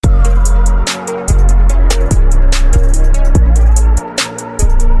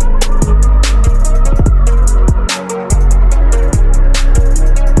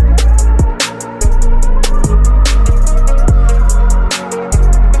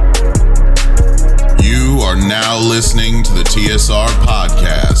TSR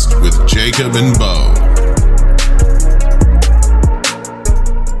Podcast with Jacob and Bo.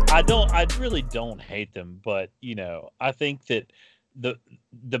 I really don't hate them, but I think that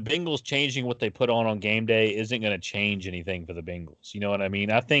the Bengals changing what they put on game day isn't going to change anything for the Bengals. You know what I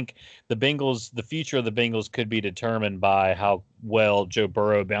mean? I think the future of the Bengals could be determined by how well Joe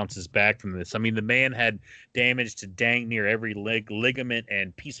Burrow bounces back from this. I mean, the man had damage to dang near every ligament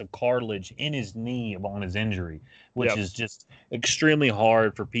and piece of cartilage in his knee on his injury, which is just extremely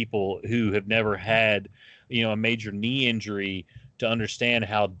hard for people who have never had, a major knee injury to understand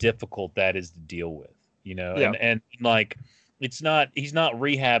how difficult that is to deal with, and like, he's not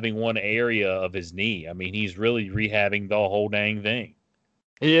rehabbing one area of his knee. I mean, he's really rehabbing the whole dang thing.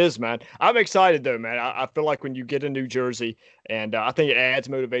 He is, man. I'm excited, though, man. I feel like when you get a new jersey, and I think it adds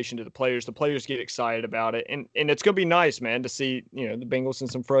motivation to the players get excited about it. And it's going to be nice, man, to see, the Bengals in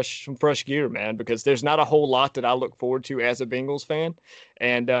some fresh gear, man, because there's not a whole lot that I look forward to as a Bengals fan.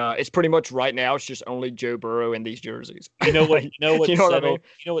 And it's pretty much right now, it's just only Joe Burrow in these jerseys. You know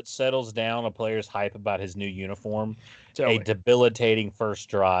what settles down a player's hype about his new uniform? Debilitating first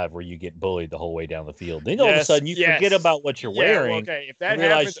drive where you get bullied the whole way down the field. Then all of a sudden you forget about what you're wearing. Okay, if that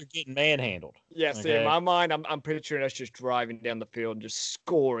realize happens, you're getting manhandled. Yes, okay? In my mind, I'm picturing us just driving down the field and just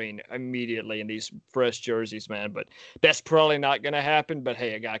scoring immediately in these fresh jerseys, man. But that's probably not going to happen. But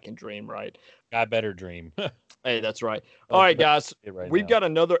hey, a guy can dream, right? Guy better dream. Hey, that's right. All right, guys, we've got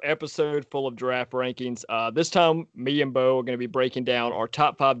another episode full of draft rankings. This time, me and Bo are going to be breaking down our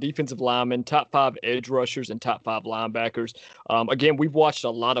top 5 defensive linemen, top 5 edge rushers, and top 5 linebackers. Again, we've watched a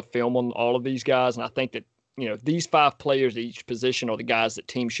lot of film on all of these guys, and I think that these 5 players at each position are the guys that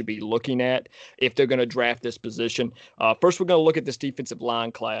teams should be looking at if they're going to draft this position. First, we're going to look at this defensive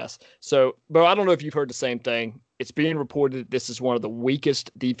line class. So, Bo, I don't know if you've heard the same thing. It's being reported that this is one of the weakest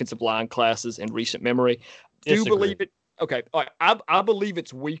defensive line classes in recent memory. Do you believe it? Okay. All right. I believe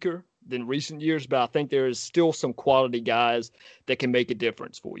it's weaker than recent years, but I think there is still some quality guys that can make a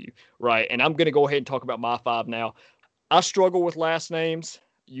difference for you. Right. And I'm going to go ahead and talk about my 5 now. I struggle with last names.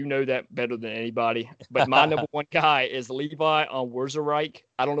 You know that better than anybody. But my number 1 guy is Levi Onwuzurike.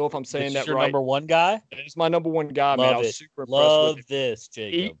 I don't know if I'm saying that your right. Number 1 guy? It's my number 1 guy, man. I was super impressed Love with it. This,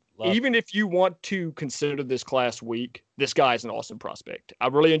 Jacob. Even if you want to consider this class weak, this guy is an awesome prospect. I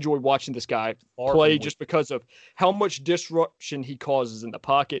really enjoy watching this guy play just because of how much disruption he causes in the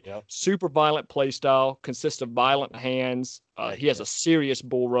pocket. Yep. Super violent play style, consists of violent hands. He has a serious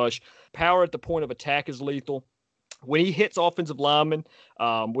bull rush. Power at the point of attack is lethal. When he hits offensive linemen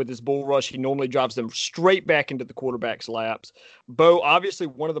with his bull rush, he normally drives them straight back into the quarterback's laps. Bo, obviously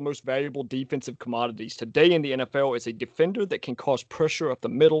one of the most valuable defensive commodities today in the NFL, is a defender that can cause pressure up the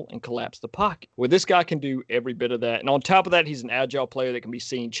middle and collapse the pocket. Well, this guy can do every bit of that. And on top of that, he's an agile player that can be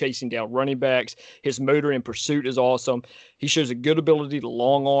seen chasing down running backs. His motor in pursuit is awesome. He shows a good ability to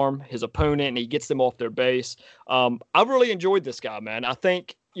long arm his opponent, and he gets them off their base. I really enjoyed this guy, man. I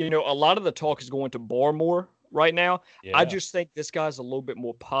think, a lot of the talk is going to Barmore right now. Yeah. I just think this guy's a little bit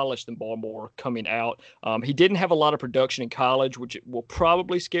more polished than Barmore coming out. He didn't have a lot of production in college, which will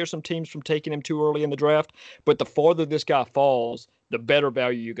probably scare some teams from taking him too early in the draft. But the farther this guy falls, the better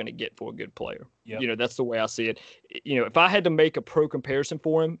value you're going to get for a good player. Yep. That's the way I see it. If I had to make a pro comparison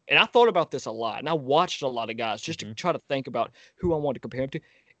for him, and I thought about this a lot, and I watched a lot of guys just to try to think about who I want to compare him to.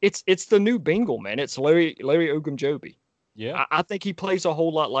 It's the new Bengal, man. It's Larry Ogunjobi. Yeah, I think he plays a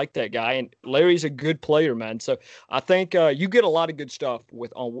whole lot like that guy, and Larry's a good player, man. So I think you get a lot of good stuff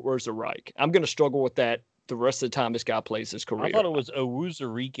with Onwuzurike. I'm going to struggle with that the rest of the time this guy plays his career. I thought it was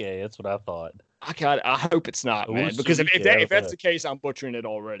Onwuzurike. That's what I thought. I hope it's not, man, because if that's the case, I'm butchering it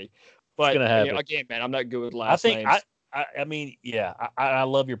already. But again, man, I'm not good with last names. I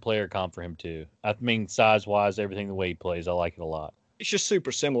love your player comp for him too. I mean, size-wise, everything the way he plays, I like it a lot. It's just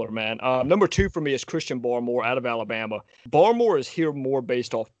super similar, man. Number 2 for me is Christian Barmore out of Alabama. Barmore is here more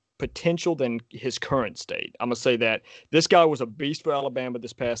based off potential than his current state. I'm going to say that. This guy was a beast for Alabama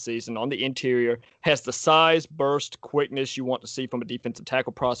this past season on the interior, has the size, burst, quickness you want to see from a defensive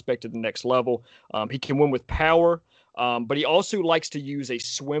tackle prospect at the next level. He can win with power. But he also likes to use a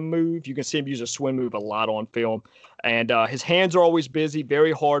swim move. You can see him use a swim move a lot on film. And his hands are always busy.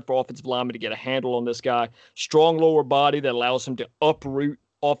 Very hard for offensive linemen to get a handle on this guy. Strong lower body that allows him to uproot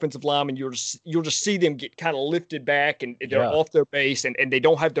offensive linemen. You'll just see them get kind of lifted back, and they're off their base, and they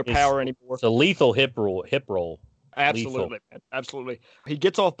don't have their power anymore. It's a lethal hip roll. Absolutely, man. Absolutely. He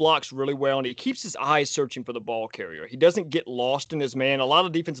gets off blocks really well, and he keeps his eyes searching for the ball carrier. He doesn't get lost in his man. A lot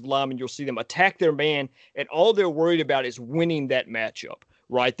of defensive linemen, you'll see them attack their man, and all they're worried about is winning that matchup,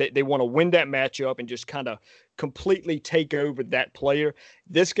 right? They want to win that matchup and just kind of completely take over that player.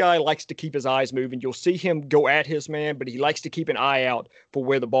 This guy likes to keep his eyes moving. You'll see him go at his man, but he likes to keep an eye out for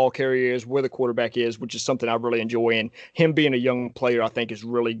where the ball carrier is, where the quarterback is, which is something I really enjoy. And him being a young player, I think, is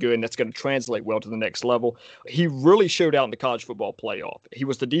really good, and that's going to translate well to the next level. He really showed out in the college football playoff. He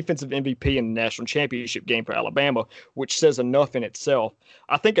was the defensive MVP in the national championship game for Alabama, which says enough in itself.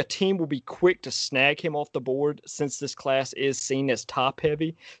 I think a team will be quick to snag him off the board since this class is seen as top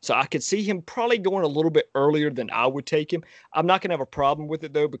heavy. So I could see him probably going a little bit earlier than I would take him. I'm not going to have a problem with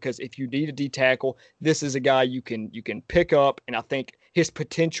it, though, because if you need a D tackle, this is a guy you can pick up, and I think his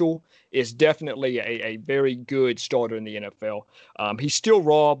potential is definitely a very good starter in the NFL. He's still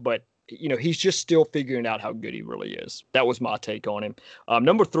raw, but he's just still figuring out how good he really is. That was my take on him.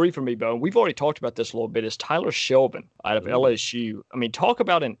 Number 3 for me, Bo, and we've already talked about this a little bit, is Tyler Shelvin out of LSU. I mean, talk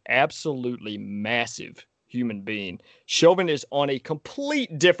about an absolutely massive human being. Shelvin is on a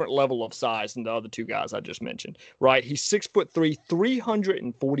complete different level of size than the other two guys I just mentioned, right? He's 6'3",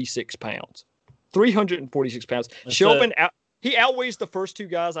 346 pounds. 346 pounds. Shelvin, he outweighs the first two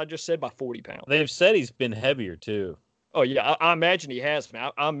guys I just said by 40 pounds. They've said he's been heavier, too. Oh, yeah, I imagine he has,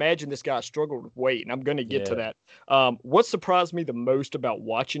 man. I imagine this guy struggled with weight, and I'm going to get to that. What surprised me the most about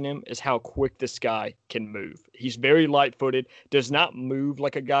watching him is how quick this guy can move. He's very light-footed, does not move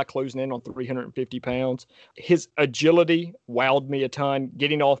like a guy closing in on 350 pounds. His agility wowed me a ton,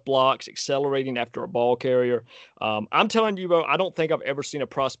 getting off blocks, accelerating after a ball carrier. I'm telling you, Bo, I don't think I've ever seen a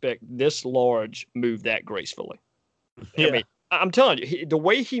prospect this large move that gracefully. Yeah. I mean, I'm telling you, the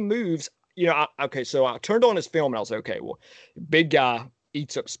way he moves, so I turned on his film and I was like, okay, well, big guy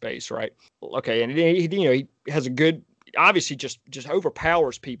eats up space, right? Okay, and he has a good, obviously just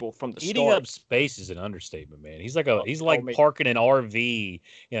overpowers people from the start. Eating up space is an understatement, man. He's like parking an RV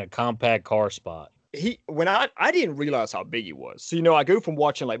in a compact car spot. I didn't realize how big he was. So, I go from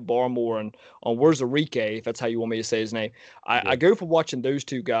watching like Barmore and on Where's Enrique, if that's how you want me to say his name. I go from watching those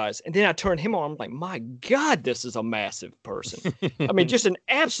two guys, and then I turn him on. I'm like, my God, this is a massive person. I mean, just an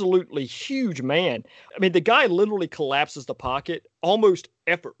absolutely huge man. I mean, the guy literally collapses the pocket almost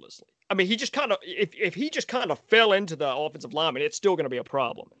effortlessly. I mean, he just kind of, if he just kind of fell into the offensive lineman, it's still going to be a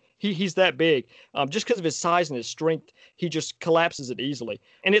problem. He's that big. Just because of his size and his strength, he just collapses it easily.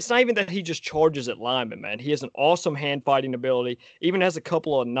 And it's not even that he just charges at linemen, man. He has an awesome hand fighting ability, even has a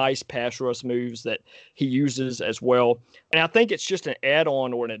couple of nice pass rush moves that he uses as well. And I think it's just an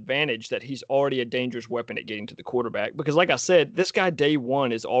add-on or an advantage that he's already a dangerous weapon at getting to the quarterback. Because like I said, this guy day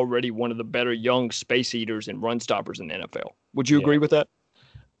one is already one of the better young space eaters and run stoppers in the NFL. Would you agree with that?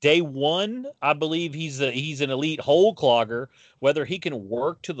 Day one, I believe he's an elite hole clogger. Whether he can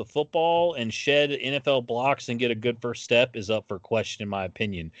work to the football and shed NFL blocks and get a good first step is up for question, in my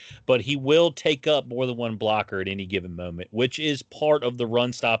opinion. But he will take up more than one blocker at any given moment, which is part of the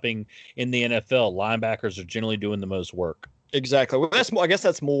run stopping in the NFL. Linebackers are generally doing the most work. Exactly. Well, I guess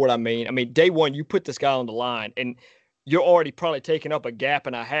that's more what I mean. I mean, day one, you put this guy on the line, and you're already probably taking up a gap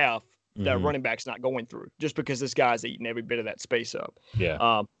and a half that running back's not going through, just because this guy's eating every bit of that space up. Yeah.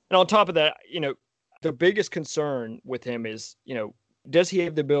 And on top of that, the biggest concern with him is, does he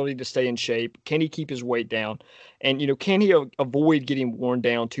have the ability to stay in shape? Can he keep his weight down? And, can he avoid getting worn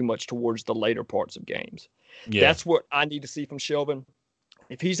down too much towards the later parts of games? Yeah. That's what I need to see from Shelvin.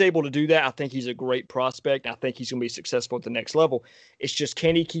 If he's able to do that, I think he's a great prospect. I think he's going to be successful at the next level. It's just,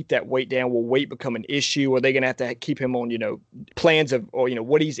 can he keep that weight down? Will weight become an issue? Are they going to have to keep him on, plans of, or,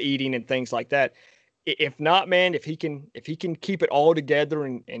 what he's eating and things like that? If not, man, if he can keep it all together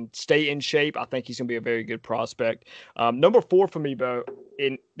and stay in shape, I think he's going to be a very good prospect. Number 4 for me, Bo,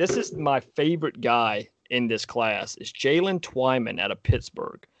 and this is my favorite guy in this class, is Jalen Twyman out of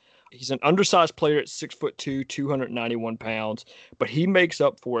Pittsburgh. He's an undersized player at 6'2", 291 pounds, but he makes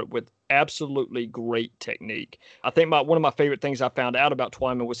up for it with absolutely great technique. I think one of my favorite things I found out about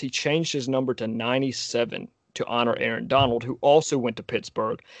Twyman was he changed his number to 97 to honor Aaron Donald, who also went to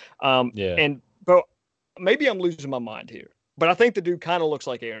Pittsburgh. And but maybe I'm losing my mind here, but I think the dude kind of looks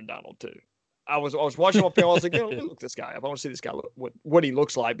like Aaron Donald too. I was watching on film. I was like, look this guy. I want to see this guy, what he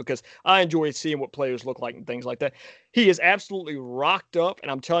looks like, because I enjoy seeing what players look like and things like that. He is absolutely rocked up, and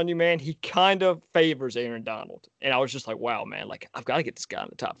I'm telling you, man, he kind of favors Aaron Donald. And I was just like, wow, man, like, I've got to get this guy in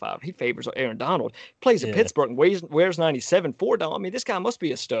the top 5. He favors Aaron Donald. He plays in Pittsburgh and wears 97 for Donald. I mean, this guy must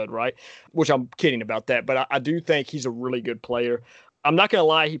be a stud, right? Which I'm kidding about that, but I do think he's a really good player. I'm not going to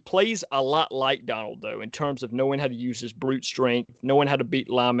lie, he plays a lot like Donald, though, in terms of knowing how to use his brute strength, knowing how to beat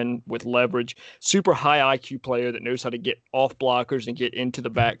linemen with leverage, super high IQ player that knows how to get off blockers and get into the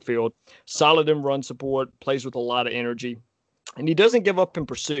backfield, solid in run support, plays with a lot of energy. And he doesn't give up in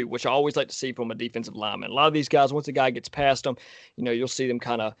pursuit, which I always like to see from a defensive lineman. A lot of these guys, once a guy gets past them, you'll see them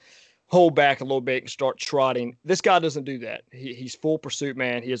kind of hold back a little bit and start trotting. This guy doesn't do that. He's full pursuit,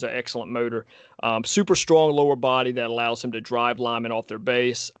 man. He has an excellent motor, super strong lower body that allows him to drive linemen off their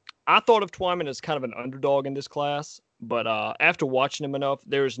base. I thought of Twyman as kind of an underdog in this class, but after watching him enough,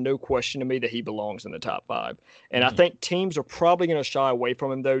 there is no question to me that he belongs in the top 5. And I think teams are probably going to shy away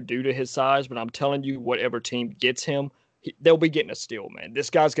from him, though, due to his size. But I'm telling you, whatever team gets him, they'll be getting a steal, man. This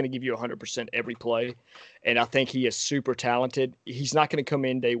guy's going to give you 100% every play, and I think he is super talented. He's not going to come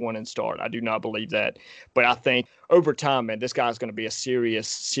in day one and start. I do not believe that. But I think over time, man, this guy's going to be a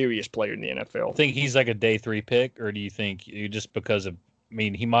serious player in the NFL. Think he's like a day 3 pick, or do you think just because of, I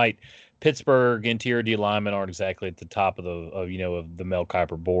mean, he might – Pittsburgh interior D linemen aren't exactly at the top of the Mel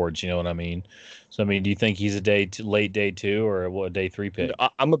Kiper boards, you know what I mean? So, I mean, do you think he's a late day 2 or a day 3 pick?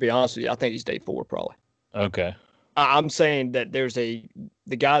 I'm going to be honest with you. I think he's day 4 probably. Okay. I'm saying that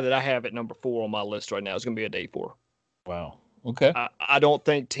the guy that I have at number 4 on my list right now is going to be a day 4. Wow. Okay. I don't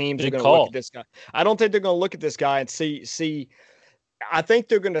think teams are going to look at this guy. I don't think they're going to look at this guy and see. I think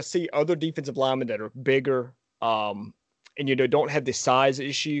they're going to see other defensive linemen that are bigger, and don't have the size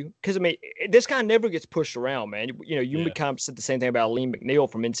issue. Because I mean, this guy never gets pushed around, man. You kind of said the same thing about Lee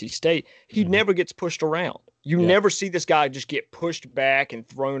McNeil from NC State. He never gets pushed around. You never see this guy just get pushed back and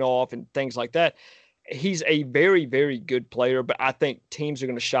thrown off and things like that. He's a very, very good player, but I think teams are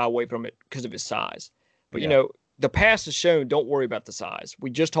going to shy away from it because of his size. But, the past has shown don't worry about the size. We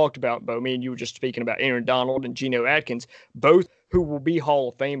just talked about, Bo, me and you were just speaking about Aaron Donald and Geno Atkins, both who will be Hall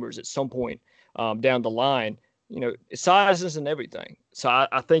of Famers at some point down the line. Size isn't everything. So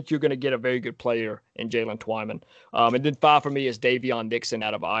I think you're going to get a very good player in Jalen Twyman. And then 5 for me is Davion Nixon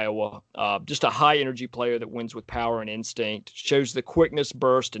out of Iowa. Just a high-energy player that wins with power and instinct, shows the quickness,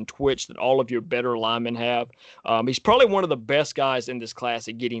 burst, and twitch that all of your better linemen have. He's probably one of the best guys in this class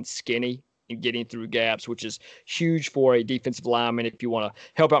at getting skinny and getting through gaps, which is huge for a defensive lineman if you want to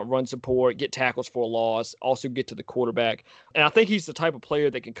help out run support, get tackles for a loss, also get to the quarterback. And I think he's the type of player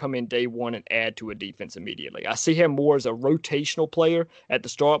that can come in day 1 and add to a defense immediately. I see him more as a rotational player at the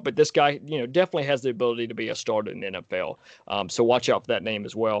start, but this guy, definitely has the ability to be a starter in the NFL. So watch out for that name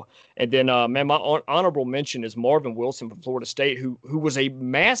as well. And then, man, my honorable mention is Marvin Wilson from Florida State, who was a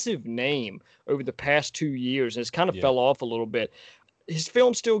massive name over the past 2 years and has kind of fell off a little bit. His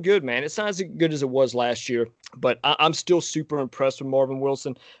film's still good, man. It's not as good as it was last year, but I'm still super impressed with Marvin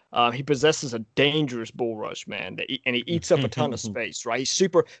Wilson. He possesses a dangerous bull rush, man, and he eats up a ton of space, right? He's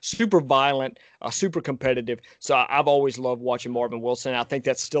super, super violent, super competitive. So I've always loved watching Marvin Wilson. I think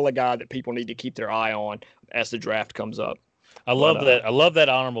that's still a guy that people need to keep their eye on as the draft comes up. I love that. I love that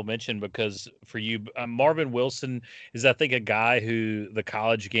honorable mention because for you, Marvin Wilson is, I think, a guy who the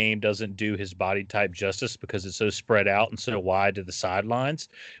college game doesn't do his body type justice because it's so spread out and so wide to the sidelines.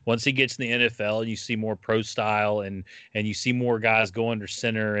 Once he gets in the NFL, you see more pro style and you see more guys go under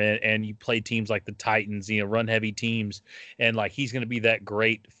center and you play teams like the Titans, run heavy teams, and like he's going to be that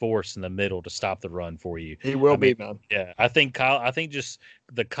great force in the middle to stop the run for you. He will be, man. Yeah, I think just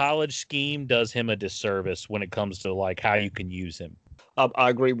the college scheme does him a disservice when it comes to like how you can use him. I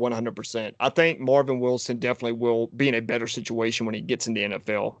agree 100%. I think Marvin Wilson definitely will be in a better situation when he gets in the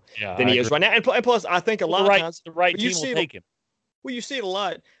NFL than he is right now. And plus, I think a lot of times the right team will take him. Well, you see it a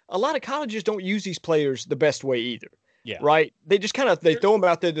lot. A lot of colleges don't use these players the best way either. Yeah. Right. They just they throw them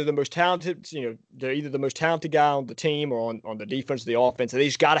out there. They're the most talented. They're either the most talented guy on the team or on the defense, or the offense. And they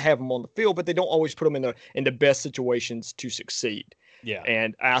just got to have them on the field, but they don't always put them in the best situations to succeed. Yeah.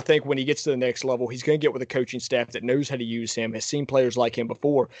 And I think when he gets to the next level, he's going to get with a coaching staff that knows how to use him, has seen players like him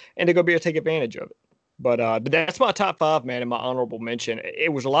before, and they're going to be able to take advantage of it. But that's my top 5, man, and my honorable mention.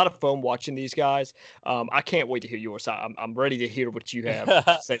 It was a lot of fun watching these guys. I can't wait to hear yours. I'm ready to hear what you have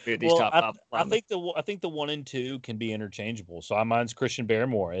to say about these top 5. I think the 1 and 2 can be interchangeable. So mine's Christian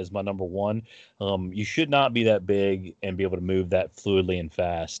Barrymore as my number 1. You should not be that big and be able to move that fluidly and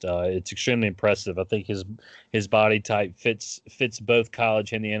fast. It's extremely impressive. I think his body type fits both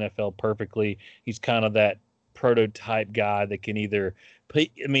college and the NFL perfectly. He's kind of that prototype guy that can either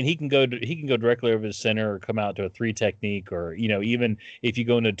he can go directly over the center or come out to a 3 technique, or even if you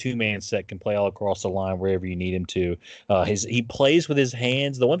go into a 2-man set, can play all across the line wherever you need him to. He plays with his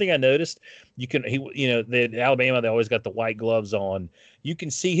hands. The one thing I noticed, the Alabama, they always got the white gloves on. You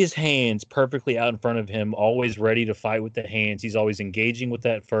can see his hands perfectly out in front of him, always ready to fight with the hands. He's always engaging with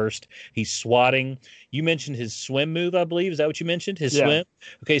that first. He's swatting. You mentioned his swim move, I believe. Is that what you mentioned? His swim?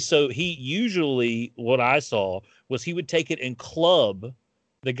 Okay, so he usually, what I saw was he would take it and club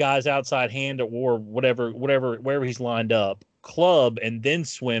the guy's outside hand or wherever he's lined up, club and then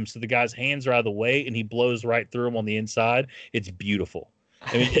swim so the guy's hands are out of the way and he blows right through him on the inside. It's beautiful.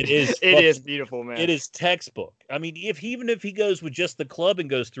 I mean, it is. It is beautiful, man. It is textbook. I mean, even if he goes with just the club and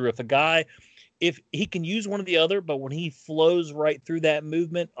goes through, if he can use one or the other, but when he flows right through that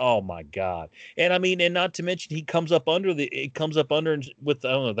movement, oh my God. And I mean, and not to mention he comes up under with, I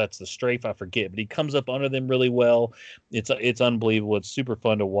don't know if that's the strafe, I forget, but he comes up under them really well. It's unbelievable. It's super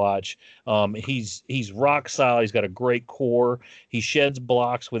fun to watch. He's rock solid. He's got a great core. He sheds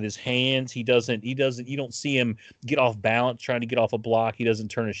blocks with his hands. You don't see him get off balance trying to get off a block. He doesn't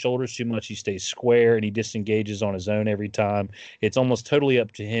turn his shoulders too much. He stays square and he disengages on his own every time. It's almost totally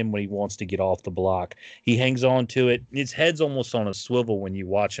up to him when he wants to get off the block. He hangs on to it. His head's almost on a swivel when you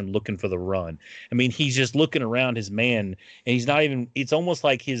watch him looking for the run. I mean, he's just looking around his man, and he's not even. It's almost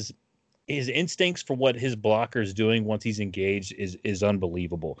like his instincts for what his blocker is doing once he's engaged is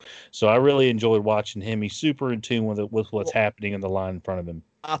unbelievable. So I really enjoyed watching him. He's super in tune with what's happening in the line in front of him.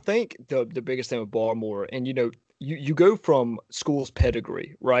 I think the biggest thing with Barmore, and you go from school's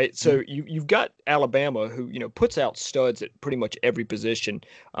pedigree, right? So you've got Alabama, who puts out studs at pretty much every position.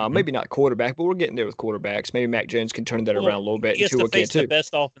 Maybe not quarterback, but we're getting there with quarterbacks. Maybe Mac Jones can turn that around a little bit. He has to face the best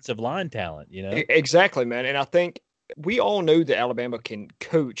offensive line talent, Exactly, man. And I think we all know that Alabama can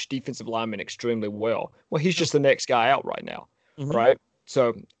coach defensive linemen extremely well. Well, he's just the next guy out right now, right?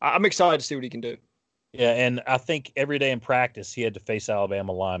 So I'm excited to see what he can do. Yeah, and I think every day in practice he had to face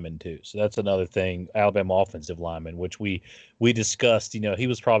Alabama linemen too. So that's another thing, Alabama offensive linemen, which we discussed. He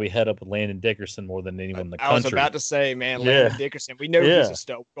was probably head up with Landon Dickerson more than anyone in the country. I was about to say, man, Landon Dickerson. We know he's a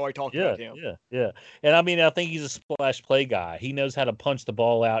stud. We've already talked about him. Yeah. And I mean, I think he's a splash play guy. He knows how to punch the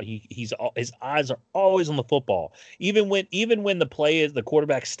ball out. His eyes are always on the football. Even when the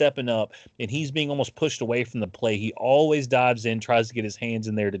quarterback's stepping up and he's being almost pushed away from the play, he always dives in, tries to get his hands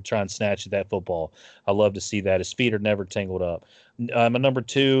in there to try and snatch at that football. I love to see that. His feet are never tangled up. My number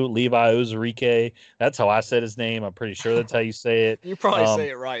 2, Levi Ozarike. That's how I said his name. I'm pretty sure that's how you say it. You probably say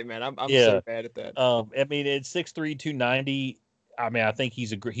it right, man. I'm so bad at that. I mean, it's 6'3", 290. I mean, I think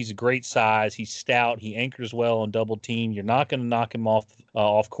he's a great size. He's stout. He anchors well on double team. You're not going to knock him off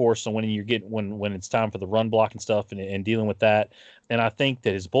course. So when it's time for the run block and stuff and dealing with that. And I think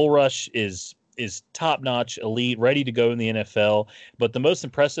that his bull rush is top-notch, elite, ready to go in the NFL. But the most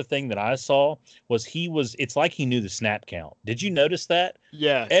impressive thing that I saw was it's like he knew the snap count. Did you notice that?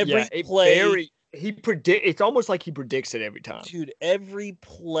 Yeah. Every play. It's almost like he predicts it every time. Dude, every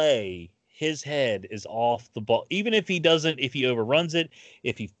play, his head is off the ball. Even if he overruns it,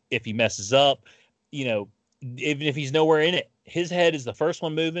 if he messes up, even if he's nowhere in it, his head is the first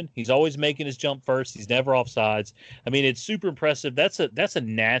one moving. He's always making his jump first. He's never off sides. I mean, it's super impressive. That's a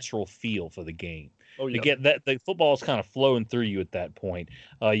natural feel for the game. Oh, yeah. To get that, the football is kind of flowing through you at that point.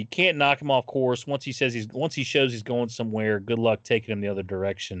 You can't knock him off course. Once he shows he's going somewhere, good luck taking him the other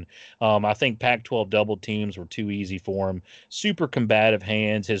direction. I think Pac-12 double teams were too easy for him. Super combative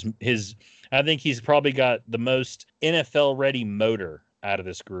hands. I think he's probably got the most NFL ready motor out of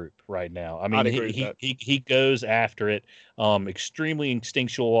this group right now. I mean, he goes after it, extremely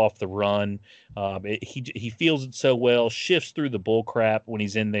instinctual off the run. He feels it so well, shifts through the bull crap when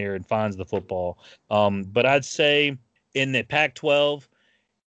he's in there and finds the football. But I'd say in the Pac-12,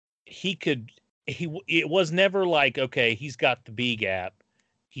 it was never like, okay, he's got the B gap.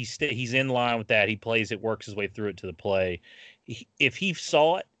 He's in line with that. He plays it, works his way through it to the play. If he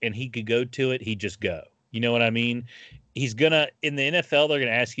saw it and he could go to it, he'd just go. You know what I mean? In the NFL, they're going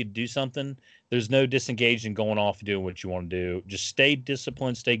to ask you to do something. There's no disengaging going off and doing what you want to do. Just stay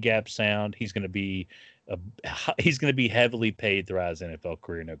disciplined, stay gap sound. He's going to be heavily paid throughout his NFL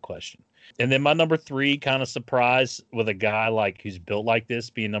career, no question. And then my number 3, kind of surprise with a guy who's built like this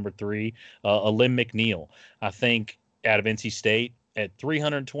being number 3, Lim McNeil. I think out of NC State at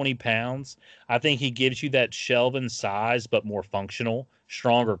 320 pounds, I think he gives you that Shelvin size, but more functional,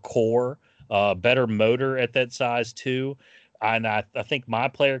 stronger core. Better motor at that size too. And I think my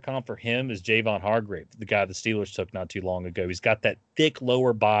player comp for him is Javon Hargrave, the guy the Steelers took not too long ago. He's got that thick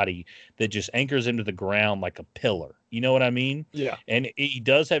lower body that just anchors him to the ground like a pillar. You know what I mean? Yeah. And he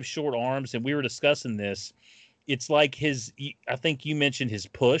does have short arms, and we were discussing this. It's like I think you mentioned his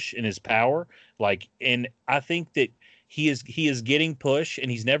push and his power. And I think that he is getting push, and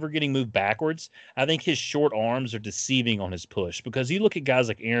he's never getting moved backwards. I think his short arms are deceiving on his push, because you look at guys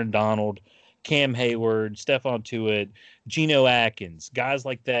like Aaron Donald, Cam Hayward, Stephon Tuitt, Geno Atkins, guys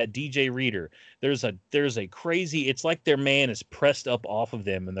like that, DJ Reader. There's a crazy, it's like their man is pressed up off of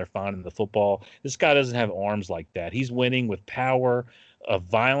them and they're finding the football. This guy doesn't have arms like that. He's winning with power, a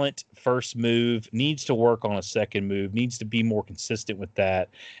violent first move, needs to work on a second move, needs to be more consistent with that.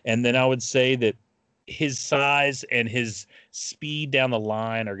 And then I would say that his size and his speed down the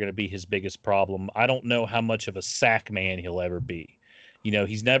line are going to be his biggest problem. I don't know how much of a sack man he'll ever be.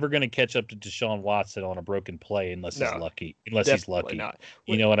 He's never going to catch up to Deshaun Watson on a broken play unless he's lucky. Not.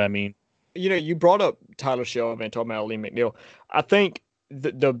 You know what I mean? You brought up Tyler Shelvin talking about Lee McNeil. I think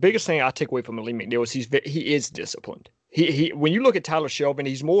the biggest thing I take away from Lee McNeil is he is disciplined. He when you look at Tyler Shelvin,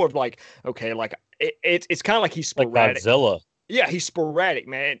 he's more of like, okay, like it's kind of like he's sporadic. Like Godzilla. Yeah, he's sporadic,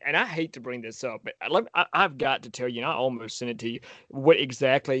 man. And I hate to bring this up, but I've got to tell you, and I almost sent it to you, what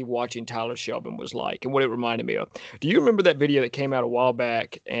exactly watching Tyler Shelvin was like and what it reminded me of. Do you remember that video that came out a while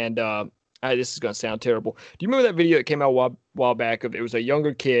back? And this is going to sound terrible. Do you remember that video that came out a while back? It was a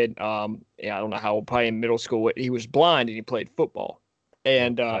younger kid. I don't know how old, probably in middle school. He was blind and he played football.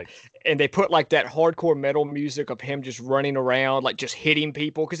 And they put like that hardcore metal music of him just running around, like just hitting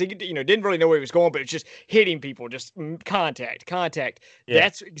people because he didn't really know where he was going, but it's just hitting people, just contact. Yeah.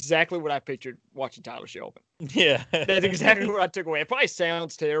 That's exactly what I pictured watching Tyler Shelvin. Yeah, that's exactly what I took away. It probably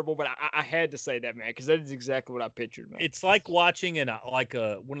sounds terrible, but I had to say that, man, because that is exactly what I pictured, man. It's like watching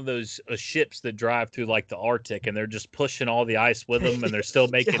one of those ships that drive through like the Arctic, and they're just pushing all the ice with them, and they're still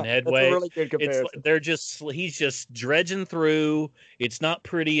making headway. That's a really good comparison. He's just dredging through. It's not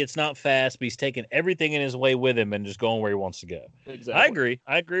pretty, it's not fast, but he's taking everything in his way with him and just going where he wants to go. Exactly.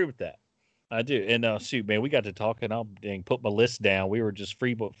 I agree with that. I do. And shoot, man, we got to talking. I'll put my list down. We were just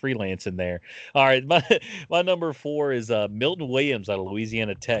freelancing there. All right, my number 4 is Milton Williams out of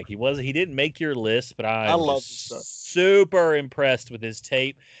Louisiana Tech. He didn't make your list, but I love super impressed with his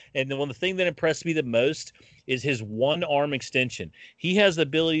tape. And the thing that impressed me the most is his one arm extension. He has the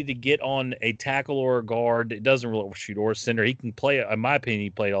ability to get on a tackle or a guard. It doesn't really shoot or a center. He can play, in my opinion, he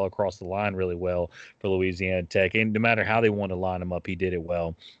played all across the line really well for Louisiana Tech. And no matter how they wanted to line him up, he did it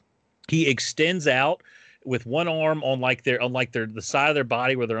well. He extends out with one arm on the side of their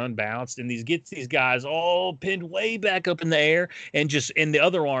body where they're unbalanced, and gets these guys all pinned way back up in the air, and just in the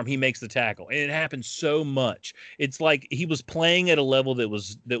other arm he makes the tackle. And it happens so much. It's like he was playing at a level that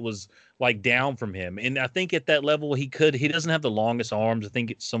was like down from him. And I think at that level he doesn't have the longest arms. I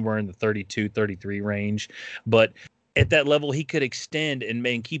think it's somewhere in the 32, 33 range, but at that level, he could extend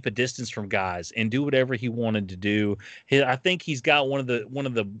and keep a distance from guys and do whatever he wanted to do. I think he's got one of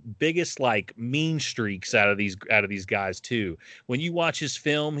the biggest like mean streaks out of these guys too. When you watch his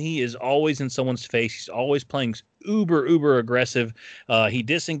film, he is always in someone's face. He's always playing uber aggressive. He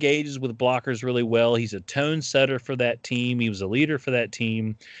disengages with blockers really well. He's a tone setter for that team. He was a leader for that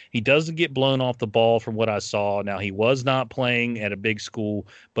team. He doesn't get blown off the ball from what I saw. Now, he was not playing at a big school,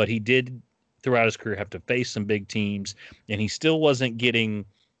 but he did throughout his career have to face some big teams, and he still wasn't getting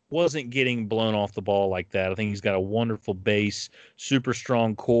blown off the ball like that. I think he's got a wonderful base, super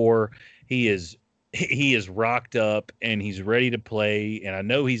strong core. He is rocked up and he's ready to play, and I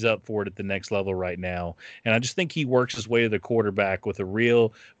know he's up for it at the next level right now. And I just think he works his way to the quarterback with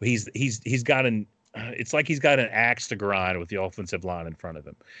he's got it's like he's got an axe to grind with the offensive line in front of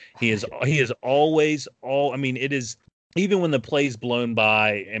him. He is always it is. Even when the play's blown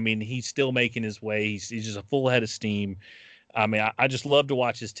by, he's still making his way. He's just a full head of steam. I just love to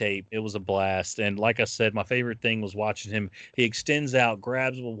watch his tape. It was a blast. And like I said, my favorite thing was watching him. He extends out,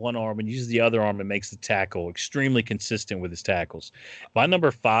 grabs with one arm, and uses the other arm and makes the tackle. Extremely consistent with his tackles. My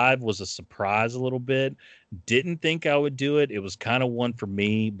number 5 was a surprise a little bit. Didn't think I would do it. It was kind of one for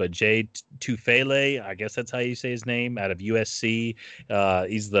me, but Jay Tufele, I guess that's how you say his name, out of USC.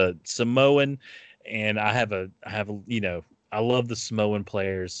 He's the Samoan. And I love the Samoan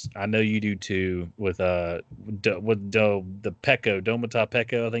players. I know you do too. With the Peko, Domata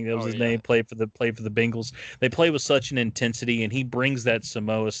Peko, I think that was his name. Played for the Bengals. They play with such an intensity, and he brings that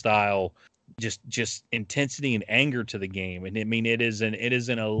Samoa style, just intensity and anger to the game. And it is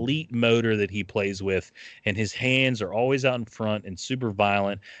an elite motor that he plays with, and his hands are always out in front and super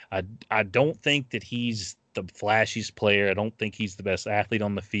violent. I don't think that he's the flashiest player. I don't think he's the best athlete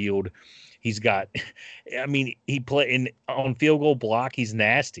on the field. He's got, he play on field goal block. He's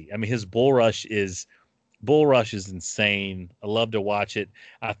nasty. His bull rush is insane. I love to watch it.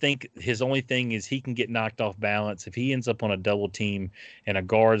 I think his only thing is he can get knocked off balance. If he ends up on a double team and a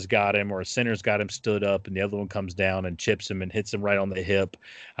guard's got him or a center's got him stood up and the other one comes down and chips him and hits him right on the hip,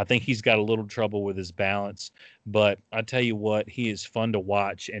 I think he's got a little trouble with his balance. But I tell you what, he is fun to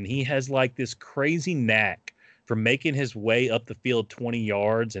watch, and he has like this crazy knack for making his way up the field 20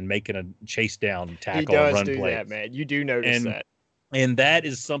 yards and making a chase down tackle and run play. He does do that, man. You do notice that. And that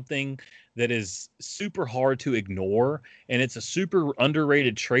is something that is super hard to ignore, and it's a super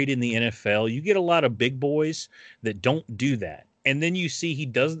underrated trait in the NFL. You get a lot of big boys that don't do that. And then you see he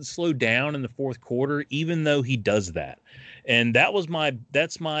doesn't slow down in the fourth quarter, even though he does that. And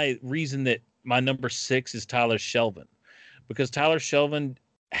that's my reason that my number 6 is Tyler Shelvin, because Tyler Shelvin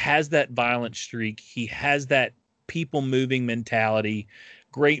has that violent streak. He has that people moving mentality,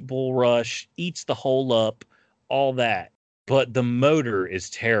 great bull rush, eats the hole up, all that. But the motor is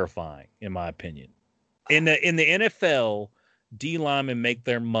terrifying, in my opinion. In the NFL, D linemen make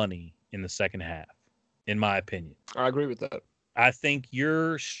their money in the second half, in my opinion. I agree with that. I think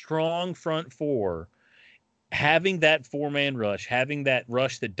your strong front four, having that four-man rush, having that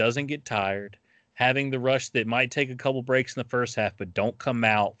rush that doesn't get tired, having the rush that might take a couple breaks in the first half but don't come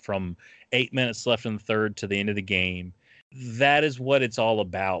out from 8 minutes left in the third to the end of the game, that is what it's all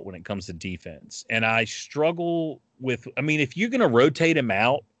about when it comes to defense. And I struggle with, I mean, if you're going to rotate him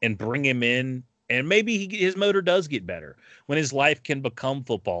out and bring him in, and maybe his motor does get better when his life can become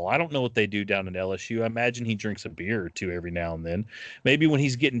football. I don't know what they do down at LSU. I imagine he drinks a beer or two every now and then. Maybe when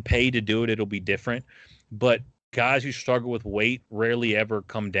he's getting paid to do it, it'll be different. But guys who struggle with weight rarely ever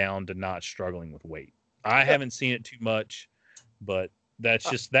come down to not struggling with weight. I haven't seen it too much, but that's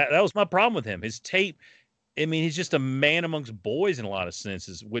just that was my problem with him. His tape, I mean, he's just a man amongst boys in a lot of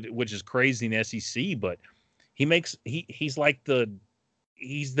senses, which is crazy in the SEC, but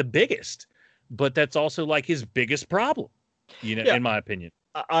he's the biggest, but that's also like his biggest problem, in my opinion.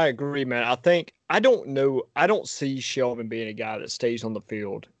 I agree, man. I don't see Shelvin being a guy that stays on the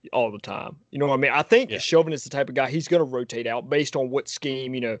field all the time. You know what I mean? I think Shelvin is the type of guy, he's going to rotate out based on what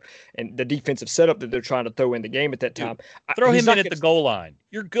scheme, and the defensive setup that they're trying to throw in the game at that time. Throw him in at the goal line.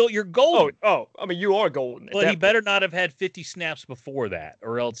 You're golden. Oh, I mean, you are golden. But he better not have had 50 snaps before that,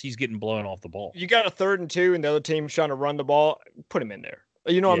 or else he's getting blown off the ball. You got a 3rd and 2 and the other team's trying to run the ball, put him in there.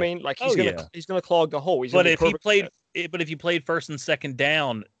 You know what I mean? Like he's gonna clog the hole. But if you played 1st and 2nd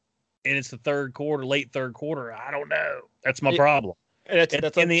down, and it's the late third quarter, I don't know. That's my problem. That's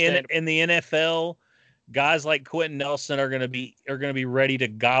in the NFL, guys like Quentin Nelson are gonna be ready to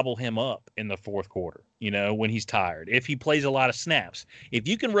gobble him up in the 4th quarter. When he's tired, if he plays a lot of snaps, if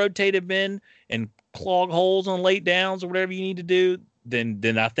you can rotate him in and clog holes on late downs or whatever you need to do,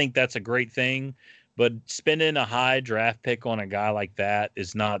 then I think that's a great thing. But spending a high draft pick on a guy like that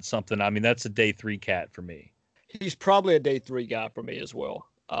is not something. I mean, that's a day 3 cat for me. He's probably a day 3 guy for me as well.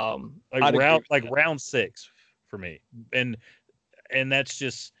 Round 6 for me, and that's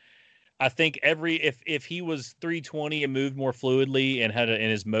just. I think if he was 320 and moved more fluidly and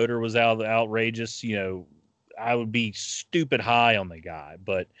and his motor was outrageous, I would be stupid high on the guy.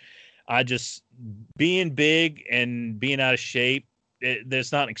 But I just being big and being out of shape,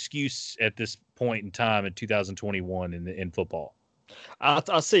 there's not an excuse at this point in time in 2021 in football.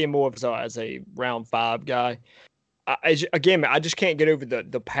 I see him more as a round 5 guy. I just can't get over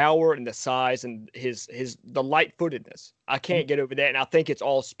the power and the size and the light-footedness. I can't get over that, and I think it's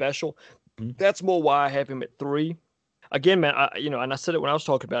all special. Mm-hmm. That's more why I have him at 3. Again, man, and I said it when I was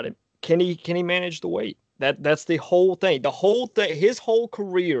talking about him. Can he manage the weight? That's the whole thing. The whole thing. His whole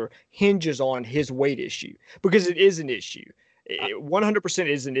career hinges on his weight issue because it is an issue. 100%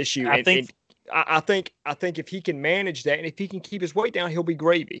 is an issue. I think if he can manage that and if he can keep his weight down, he'll be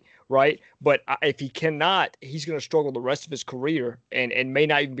gravy, right? But if he cannot, he's going to struggle the rest of his career and may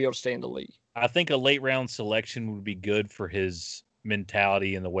not even be able to stay in the league. I think a late round selection would be good for his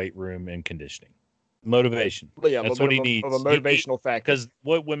mentality in the weight room and conditioning. Motivation. Yeah, that's what he needs. Of a motivational factor. Because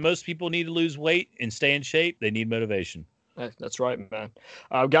when most people need to lose weight and stay in shape, they need motivation. That's right, man.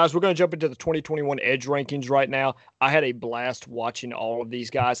 Guys, we're going to jump into the 2021 Edge rankings right now. I had a blast watching all of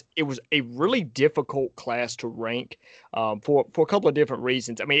these guys. It was a really difficult class to rank for a couple of different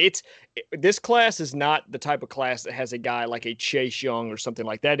reasons. I mean, this class is not the type of class that has a guy like a Chase Young or something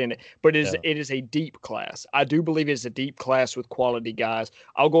like that in it, but it is a deep class. I do believe it's a deep class with quality guys.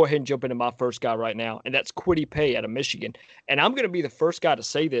 I'll go ahead and jump into my first guy right now, and that's Kwity Paye out of Michigan. And I'm going to be the first guy to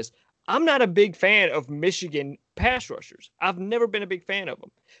say this. I'm not a big fan of Michigan pass rushers. I've never been a big fan of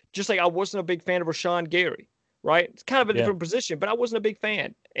them. Just like I wasn't a big fan of Rashawn Gary, right? It's kind of a different position, but I wasn't a big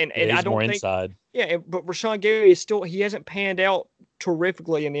fan. And I don't think inside. Yeah, but Rashawn Gary he hasn't panned out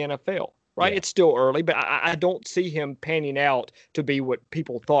terrifically in the NFL. Right. Yeah. It's still early, but I don't see him panning out to be what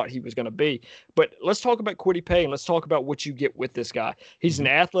people thought he was going to be. But let's talk about Kwity Paye and let's talk about what you get with this guy. He's an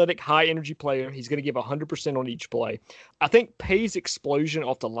athletic, high-energy player. He's going to give 100% on each play. I think Paye's explosion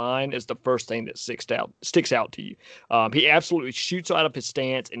off the line is the first thing that sticks out to you. He absolutely shoots out of his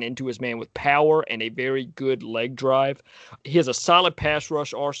stance and into his man with power and a very good leg drive. He has a solid pass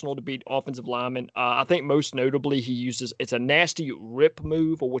rush arsenal to beat offensive linemen. I think most notably it's a nasty rip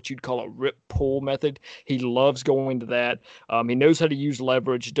move, or what you'd call a rip pull method. He loves going to that. He knows how to use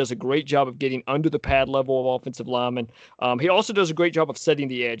leverage, does a great job of getting under the pad level of offensive linemen. He also does a great job of setting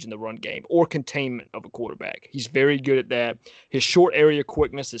the edge in the run game or containment of a quarterback. He's very good at that. His short area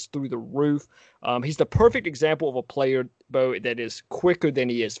quickness is through the roof. He's the perfect example of a player, Bo, that is quicker than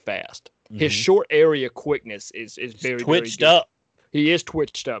he is fast. His short area quickness is very, twitched very good. up. He is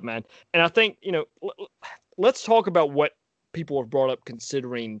twitched up, man. And I think, let's talk about what people have brought up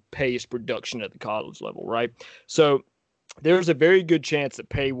considering Paye's production at the college level, right? So there's a very good chance that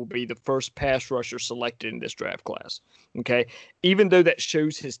Paye will be the first pass rusher selected in this draft class. Okay. Even though that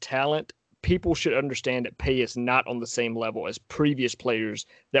shows his talent, people should understand that Paye is not on the same level as previous players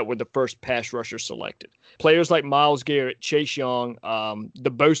that were the first pass rusher selected. Players like Myles Garrett, Chase Young,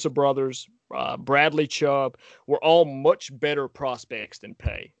 the Bosa brothers, Bradley Chubb were all much better prospects than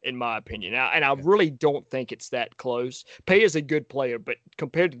Paye, in my opinion. And I really don't think it's that close. Paye is a good player, but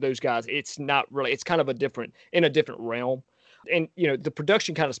compared to those guys, it's not really. It's kind of in a different realm. And, the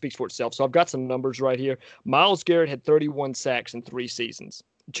production kind of speaks for itself. So I've got some numbers right here. Myles Garrett had 31 sacks in 3 seasons.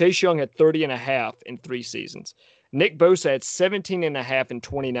 Chase Young had 30.5 in 3 seasons. Nick Bosa had 17.5 in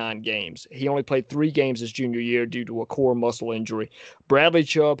 29 games. He only played 3 games his junior year due to a core muscle injury. Bradley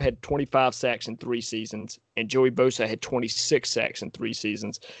Chubb had 25 sacks in 3 seasons, and Joey Bosa had 26 sacks in 3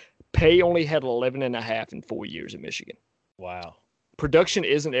 seasons. Paye only had 11.5 in 4 years at Michigan. Wow. Production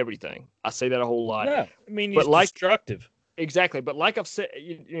isn't everything. I say that a whole lot. Yeah, I mean, he's destructive. Exactly, but like I've said,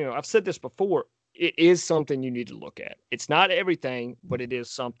 I've said this before. It is something you need to look at. It's not everything, but it is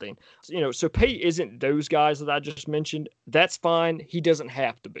something. So Paye isn't those guys that I just mentioned. That's fine. He doesn't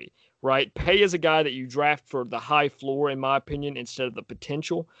have to be, right? Paye is a guy that you draft for the high floor, in my opinion, instead of the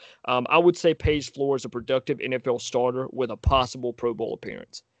potential. I would say Paye's floor is a productive NFL starter with a possible Pro Bowl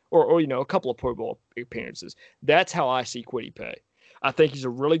appearance or a couple of Pro Bowl appearances. That's how I see Kwity Paye. I think he's a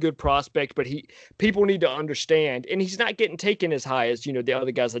really good prospect, but people need to understand, and he's not getting taken as high as, the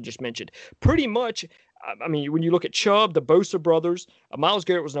other guys I just mentioned. Pretty much, I mean, when you look at Chubb, the Bosa brothers, Myles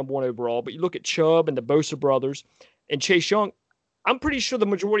Garrett was number 1 overall, but you look at Chubb and the Bosa brothers and Chase Young, I'm pretty sure the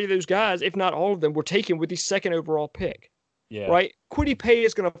majority of those guys, if not all of them, were taken with the 2nd overall pick. Yeah. Right? Kwity Paye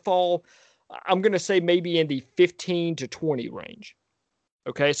is going to fall, I'm going to say maybe in the 15 to 20 range.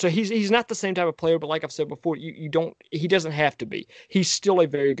 Okay, so he's not the same type of player, but like I've said before, he doesn't have to be. He's still a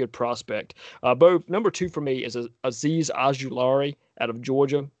very good prospect. Number 2 for me is Azeez Ojulari out of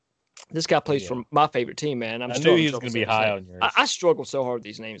Georgia. This guy plays for my favorite team, man. I knew he was going to be high on yours. I struggle so hard with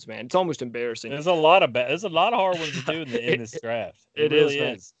these names, man. It's almost embarrassing. There's a lot of hard ones to do in this draft. It really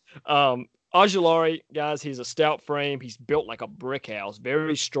is. Ojulari, guys, he's a stout frame. He's built like a brick house.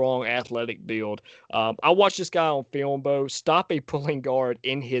 Very strong, athletic build. I watched this guy on film, Bo, stop a pulling guard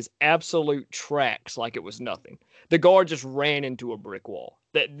in his absolute tracks like it was nothing. The guard just ran into a brick wall.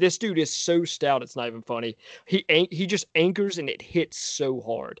 This dude is so stout, it's not even funny. He just anchors, and it hits so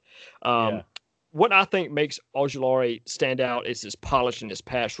hard. What I think makes Ojulari stand out is his polish and his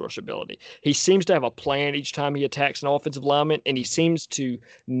pass rush ability. He seems to have a plan each time he attacks an offensive lineman, and he seems to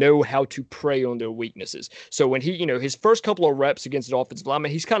know how to prey on their weaknesses. So when he, his first couple of reps against an offensive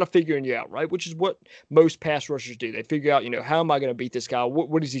lineman, he's kind of figuring you out, right? Which is what most pass rushers do. They figure out, how am I going to beat this guy?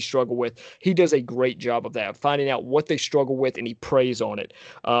 What does he struggle with? He does a great job of that, finding out what they struggle with, and he preys on it.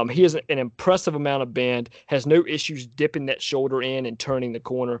 He has an impressive amount of bend, has no issues dipping that shoulder in and turning the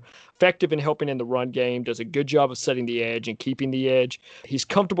corner. Effective in helping in the run game, does a good job of setting the edge and keeping the edge. He's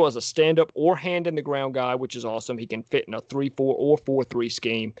comfortable as a stand-up or hand-in-the-ground guy, which is awesome. He can fit in a 3-4 or 4-3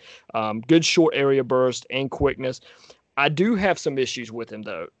 scheme. Good short area burst and quickness. I do have some issues with him,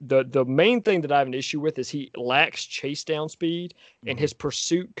 though. The main thing that I have an issue with is he lacks chase down speed, and his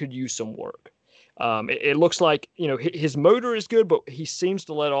pursuit could use some work. It looks like, his motor is good, but he seems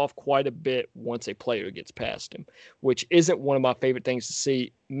to let off quite a bit once a player gets past him, which isn't one of my favorite things to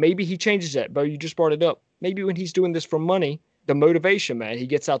see. Maybe he changes that, Bo. You just brought it up. Maybe when he's doing this for money, the motivation, man, he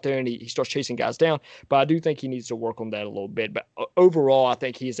gets out there and he starts chasing guys down. But I do think he needs to work on that a little bit. But overall, I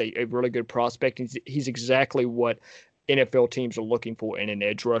think he's a really good prospect. He's exactly what NFL teams are looking for in an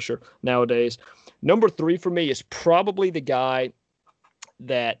edge rusher nowadays. Number 3 for me is probably the guy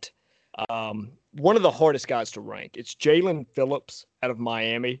that one of the hardest guys to rank. It's Jalen Phillips out of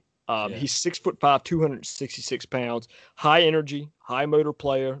Miami. He's 6'5", 266 pounds, high energy, high motor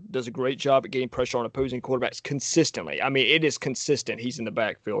player, does a great job at getting pressure on opposing quarterbacks consistently. I mean, it is consistent. He's in the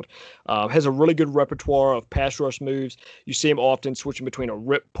backfield. Has a really good repertoire of pass rush moves. You see him often switching between a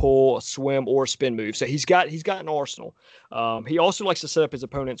rip pull, a swim, or a spin move. So he's got an arsenal. He also likes to set up his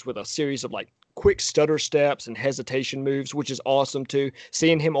opponents with a series of quick stutter steps and hesitation moves, which is awesome too.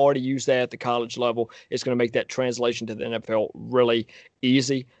 Seeing him already use that at the college level is going to make that translation to the NFL really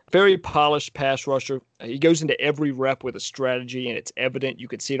easy. Very polished pass rusher. He goes into every rep with a strategy, and it's evident. You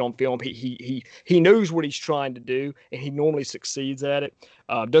can see it on film. He knows what he's trying to do, and he normally succeeds at it.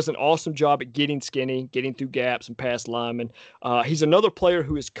 Does an awesome job at getting skinny, getting through gaps and past linemen. He's another player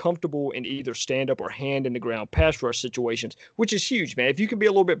who is comfortable in either stand-up or hand-in-the-ground pass rush situations, which is huge, man. If you can be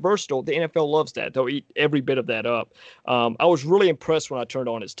a little bit versatile, the NFL loves that. They'll eat every bit of that up. I was really impressed when I turned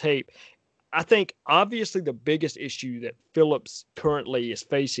on his tape. I think obviously the biggest issue that Phillips currently is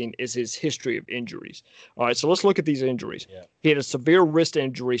facing is his history of injuries. All right, so let's look at these injuries. Yeah. He had a severe wrist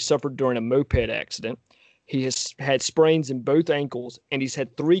injury suffered during a moped accident. He has had sprains in both ankles, and he's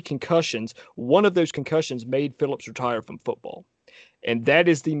had 3 concussions. One of those concussions made Phillips retire from football. And that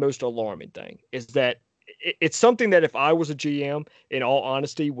is the most alarming thing, is that it's something that if I was a GM, in all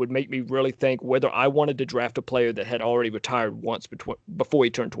honesty, would make me really think whether I wanted to draft a player that had already retired once before he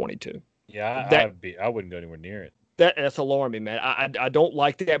turned 22. Yeah, I wouldn't go anywhere near it. That's alarming, man. I don't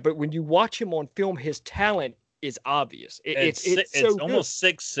like that. But when you watch him on film, his talent is obvious. It's so almost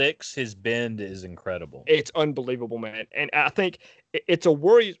 6'6". His bend is incredible. It's unbelievable, man. And I think it's a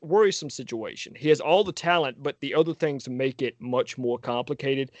worrisome situation. He has all the talent, but the other things make it much more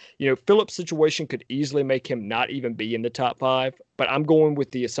complicated. Phillips' situation could easily make him not even be in the top 5, but I'm going with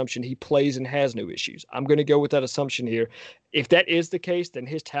the assumption he plays and has no issues. I'm going to go with that assumption here. If that is the case, then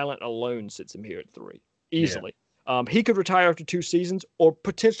his talent alone sits him here at 3 easily. Yeah. He could retire after 2 seasons or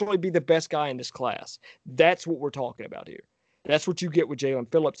potentially be the best guy in this class. That's what we're talking about here. That's what you get with Jaelan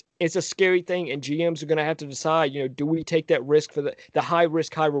Phillips. It's a scary thing, and GMs are going to have to decide, do we take that risk for the high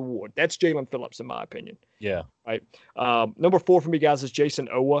risk, high reward? That's Jaelan Phillips, in my opinion. Yeah. Right. Number 4 for me, guys, is Jason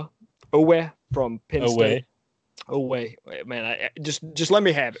Owe from Penn State. Owe, man, just let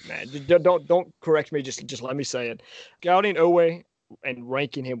me have it, man. Don't correct me. Just let me say it. Scouting Owe and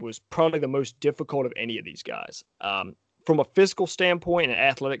ranking him was probably the most difficult of any of these guys. From a physical standpoint and an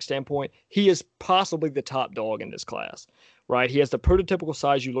athletic standpoint, he is possibly the top dog in this class, right? He has the prototypical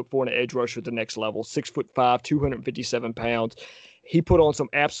size you look for in an edge rusher at the next level, 6'5", 257 pounds. He put on some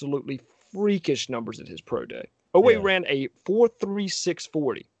absolutely freakish numbers at his pro day. Owe ran a 4.36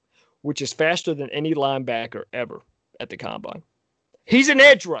 40, which is faster than any linebacker ever at the combine. He's an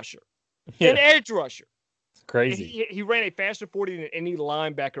edge rusher. An edge rusher. It's crazy. He ran a faster 40 than any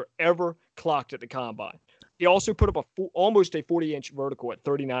linebacker ever clocked at the combine. He also put up almost a 40-inch vertical at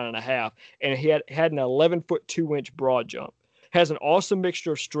 39.5, and he had an 11-foot 2-inch broad jump. Has an awesome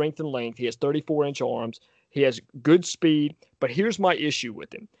mixture of strength and length. He has 34-inch arms. He has good speed, but here's my issue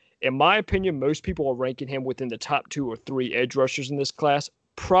with him. In my opinion, most people are ranking him within the top 2 or 3 edge rushers in this class,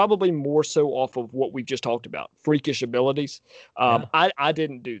 probably more so off of what we've just talked about, freakish abilities. I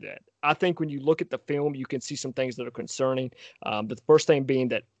didn't do that. I think when you look at the film, you can see some things that are concerning. The first thing being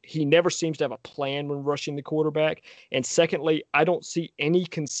that he never seems to have a plan when rushing the quarterback. And secondly, I don't see any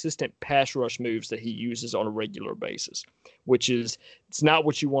consistent pass rush moves that he uses on a regular basis, it's not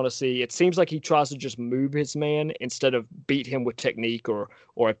what you want to see. It seems like he tries to just move his man instead of beat him with technique or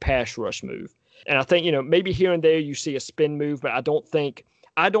a pass rush move. And I think, maybe here and there you see a spin move, but I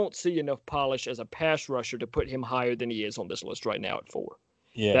don't see enough polish as a pass rusher to put him higher than he is on this list right now at 4.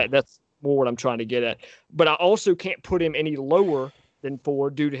 Yeah, that's more what I'm trying to get at. But I also can't put him any lower than 4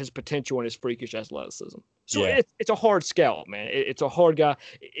 due to his potential and his freakish athleticism. So it's a hard scout, man. It's a hard guy.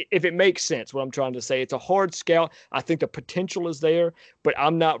 If it makes sense, what I'm trying to say, it's a hard scout. I think the potential is there, but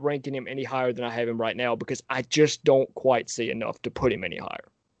I'm not ranking him any higher than I have him right now because I just don't quite see enough to put him any higher.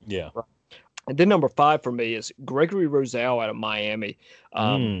 Yeah. Right. And then number 5 for me is Gregory Roselle out of Miami.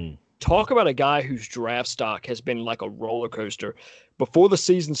 Talk about a guy whose draft stock has been like a roller coaster. Before the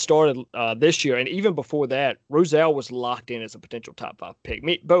season started this year, and even before that, Roselle was locked in as a potential top 5 pick.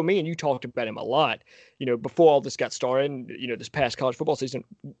 Me and you talked about him a lot, before all this got started, and, this past college football season.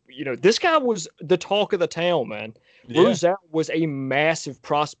 This guy was the talk of the town, man. Yeah. Roselle was a massive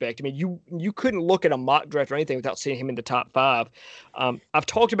prospect. I mean, you couldn't look at a mock draft or anything without seeing him in the top 5. I've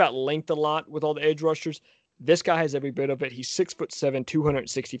talked about length a lot with all the edge rushers. This guy has every bit of it. He's 6'7",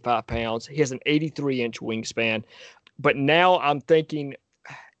 265 pounds. He has an 83-inch wingspan. But now I'm thinking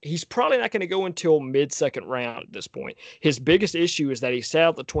he's probably not going to go until mid-second round at this point. His biggest issue is that he sat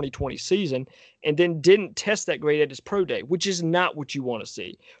out the 2020 season and then didn't test that great at his pro day, which is not what you want to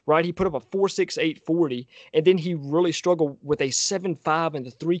see, right? He put up a 4.68 40, and then he really struggled with a 7.5 in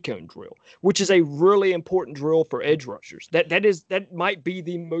the 3-cone drill, which is a really important drill for edge rushers. That might be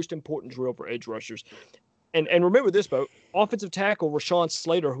the most important drill for edge rushers. And remember this, Bo, offensive tackle Rashawn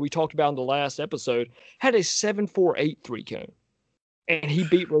Slater, who we talked about in the last episode, had a 7.48 3-cone. and he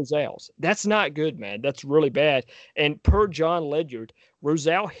beat Rosales. That's not good, man. That's really bad. And per John Ledyard,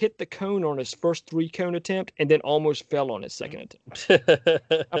 Rosale hit the cone on his first 3-cone attempt and then almost fell on his second attempt.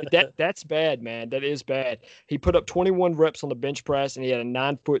 I mean, that's bad, man. That is bad. He put up 21 reps on the bench press, and he had a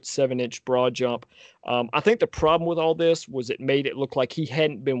 9'7" broad jump. I think the problem with all this was it made it look like he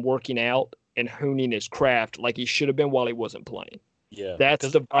hadn't been working out and honing his craft like he should have been while he wasn't playing. Yeah, that's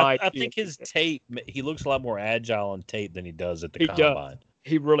the vibe. I think his tape, he looks a lot more agile on tape than he does at the combine.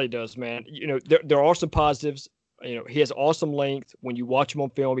 He really does, man. You know, there are some positives. You know, he has awesome length. When you watch him on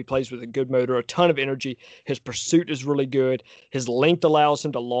film, he plays with a good motor, a ton of energy. His pursuit is really good. His length allows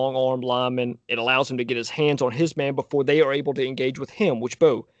him to long arm linemen. It allows him to get his hands on his man before they are able to engage with him, which,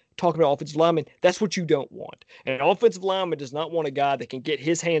 Bo, talking about offensive linemen, that's what you don't want. And an offensive lineman does not want a guy that can get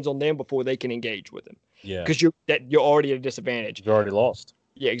his hands on them before they can engage with him. Yeah. Because you're already at a disadvantage. You're already lost.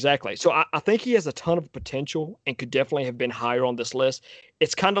 Yeah, exactly. So I think he has a ton of potential and could definitely have been higher on this list.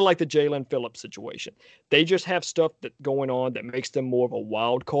 It's kind of like the Jalen Phillips situation. They just have stuff that going on that makes them more of a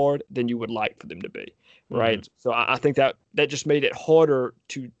wild card than you would like for them to be, right? Mm-hmm. So I think that just made it harder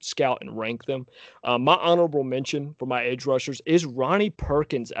to scout and rank them. My honorable mention for my edge rushers is Ronnie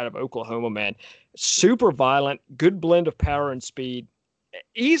Perkins out of Oklahoma, man. Super violent, good blend of power and speed.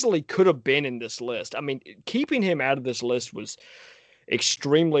 Easily could have been in this list. I mean, keeping him out of this list was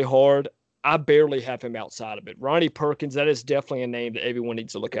extremely hard. I barely have him outside of it. Ronnie Perkins, that is definitely a name that everyone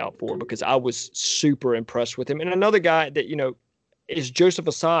needs to look out for because I was super impressed with him. And another guy that, you know, is Joseph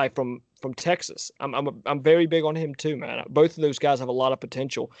Asai from Texas. I'm very big on him too, man. Both of those guys have a lot of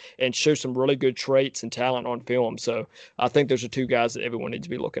potential and show some really good traits and talent on film. So I think those are two guys that everyone needs to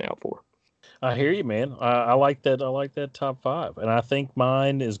be looking out for. I hear you, man. I like that. I like that top five, and I think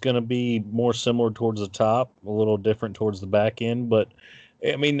mine is going to be more similar towards the top, a little different towards the back end. But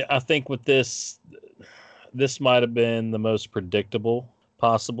I mean, I think with this might have been the most predictable,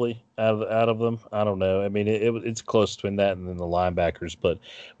 possibly out of them. I don't know. I mean, it's close between that and then the linebackers. But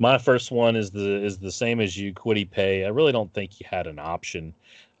my first one is the same as you, Kwity Paye. I really don't think he had an option.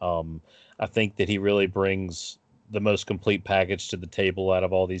 I think that he really brings the most complete package to the table out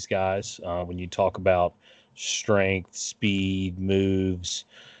of all these guys. When you talk about strength, speed, moves,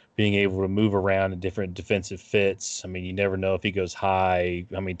 being able to move around in different defensive fits. I mean, you never know if he goes high,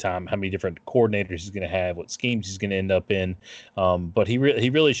 how many different coordinators he's going to have, what schemes he's going to end up in. But he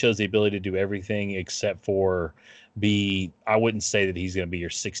really shows the ability to do everything except for I wouldn't say that he's going to be your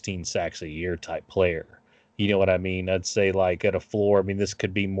 16 sacks a year type player. You know what I mean? I'd say like at a floor, I mean, this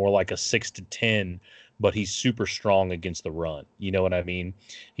could be more like a 6 to 10, but he's super strong against the run. You know what I mean?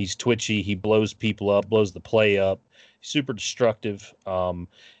 He's twitchy. He blows people up, blows the play up. Super destructive.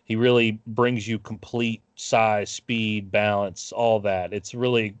 He really brings you complete size, speed, balance, all that. It's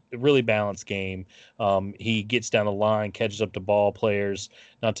really balanced game. He gets down the line, catches up to ball players.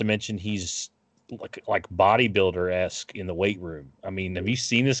 Not to mention he's like bodybuilder-esque in the weight room. I mean, have you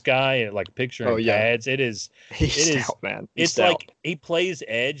seen this guy? Like picture in pads. He's stout, man. It's stout. like he plays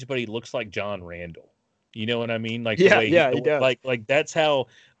edge, but he looks like John Randall. You know what I mean? Like he does. Like that's how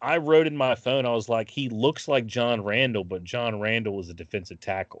I wrote in my phone. I was like, he looks like John Randall, but John Randall is a defensive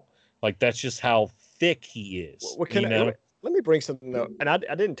tackle. Like that's just how thick he is. Let me bring something up, and I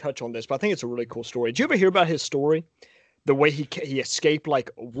didn't touch on this, but I think it's a really cool story. Did you ever hear about his story? The way he escaped like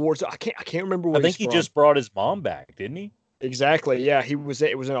wars. I can't remember where. I think he just brought his mom back, didn't he? Exactly. Yeah, it was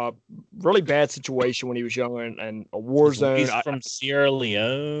in a really bad situation when he was young and a war zone. He's from Sierra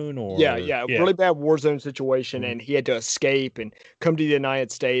Leone, or really bad war zone situation, and he had to escape and come to the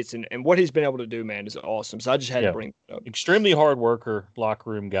United States. And what he's been able to do, man, is awesome. So I just had to bring it up. Extremely hard worker,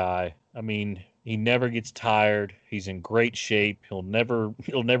 locker room guy. I mean, he never gets tired. He's in great shape. He'll never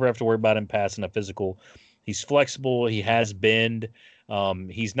have to worry about him passing a physical. He's flexible. He has bend.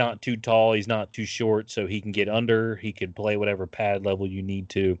 He's not too tall. He's not too short, so he can get under. He can play whatever pad level you need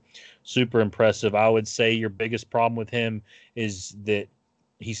to. Super impressive. I would say your biggest problem with him is that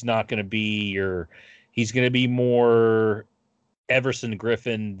he's not going to be he's going to be more Everson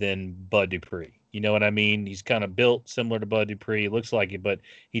Griffin than Bud Dupree. You know what I mean? He's kind of built similar to Bud Dupree. It looks like it, but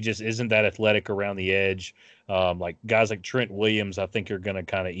he just isn't that athletic around the edge. Like guys like Trent Williams, I think are going to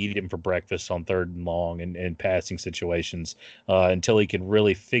kind of eat him for breakfast on 3rd and long and passing situations until he can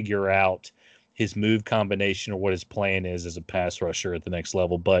really figure out his move combination or what his plan is as a pass rusher at the next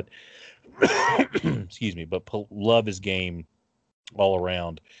level. But excuse me, but love his game all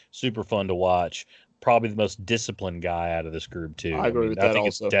around. Super fun to watch. Probably the most disciplined guy out of this group too. I agree with that. I think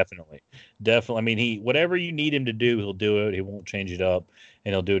also. It's definitely. I mean, whatever you need him to do, he'll do it. He won't change it up,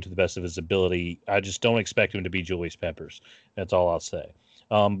 and he'll do it to the best of his ability. I just don't expect him to be Julius Peppers. That's all I'll say.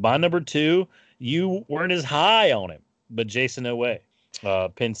 My number 2, you weren't as high on him, but Jason Owe.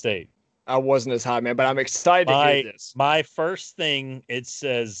 Penn State. I wasn't as high, man, but I'm excited to hear this. My first thing, it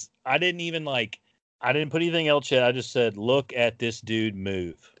says, I didn't put anything else yet. I just said, look at this dude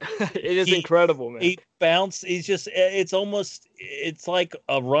move. It is incredible, man. He bounced. It's like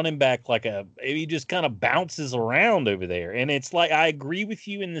a running back, he just kind of bounces around over there. And it's like, I agree with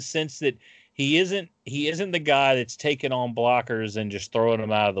you in the sense that he isn't the guy that's taking on blockers and just throwing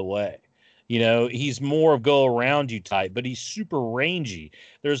them out of the way. He's more of go around you type, but he's super rangy.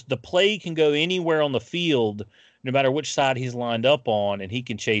 The play can go anywhere on the field, no matter which side he's lined up on, and he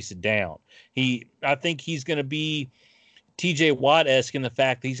can chase it down. I think he's going to be TJ Watt-esque in the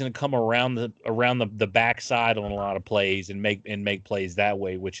fact that he's going to come around the backside on a lot of plays and make plays that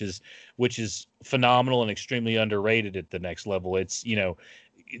way, which is phenomenal and extremely underrated at the next level. It's,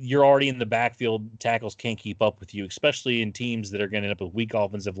 you're already in the backfield. Tackles can't keep up with you, especially in teams that are going to end up with weak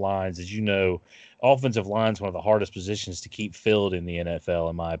offensive lines. As you know, offensive line is one of the hardest positions to keep filled in the NFL,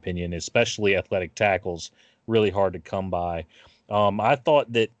 in my opinion, especially athletic tackles, really hard to come by. I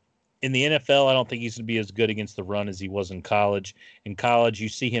thought that in the NFL, I don't think he's going to be as good against the run as he was in college. In college, you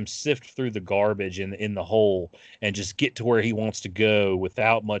see him sift through the garbage in the hole and just get to where he wants to go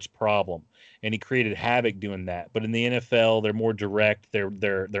without much problem. And he created havoc doing that. But in the NFL, they're more direct. Their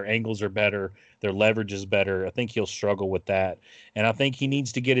angles are better. Their leverage is better. I think he'll struggle with that. And I think he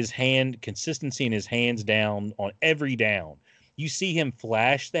needs to get consistency in his hands down on every down. You see him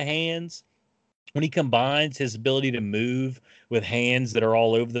flash the hands. When he combines his ability to move with hands that are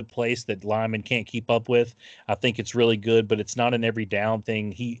all over the place that linemen can't keep up with, I think it's really good, but it's not an every down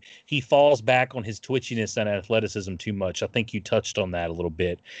thing. He falls back on his twitchiness and athleticism too much. I think you touched on that a little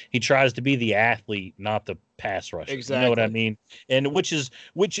bit. He tries to be the athlete, not the pass rusher. Exactly. You know what I mean? And which is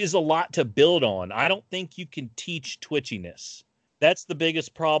a lot to build on. I don't think you can teach twitchiness. That's the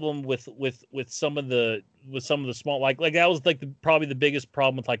biggest problem with some of the small, like that was probably the biggest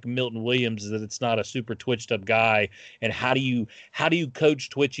problem with like Milton Williams, is that it's not a super twitched up guy. And how do you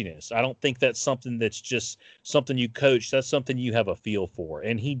coach twitchiness? I don't think that's something that's just something you coach. That's something you have a feel for,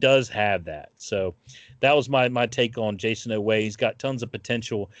 and he does have that. So that was my take on Jason Oweh. He's got tons of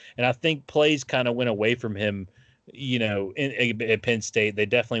potential, and I think plays kind of went away from him. At Penn State, they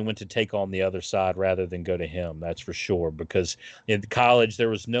definitely went to take on the other side rather than go to him. That's for sure. Because in college, there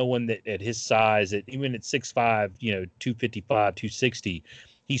was no one that at his size, even at 6'5", 255, 260,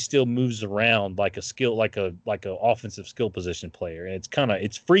 he still moves around like a offensive skill position player, and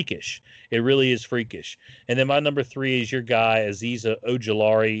it's freakish. It really is freakish. And then my number 3 is your guy Azeez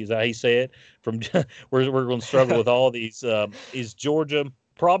Ojulari. Is that how you say it? From we're going to struggle with all these. Is Georgia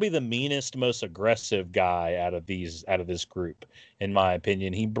probably the meanest, most aggressive guy out of this group, in my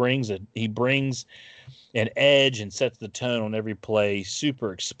opinion. He brings an edge and sets the tone on every play.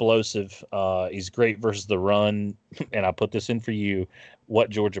 Super explosive. He's great versus the run. And I put this in for you. What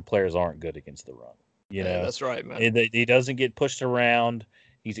Georgia players aren't good against the run? Yeah, that's right, man. He doesn't get pushed around.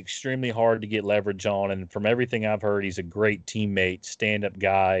 He's extremely hard to get leverage on. And from everything I've heard, he's a great teammate, stand-up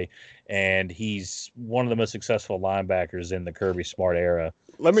guy, and he's one of the most successful linebackers in the Kirby Smart era.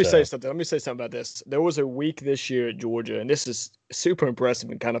 Let me say something. Let me say something about this. There was a week this year at Georgia, and this is super impressive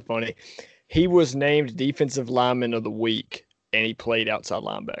and kind of funny. He was named Defensive Lineman of the Week, and he played outside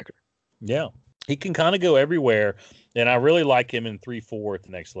linebacker. Yeah. He can kind of go everywhere, and I really like him in 3-4 at the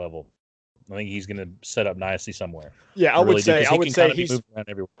next level. I think he's going to set up nicely somewhere. Yeah, I would say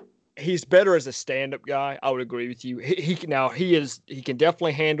he's better as a stand-up guy. I would agree with you. He can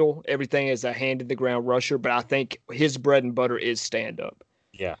definitely handle everything as a hand in the ground rusher, but I think his bread and butter is stand-up.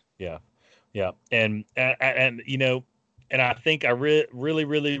 Yeah. And I think I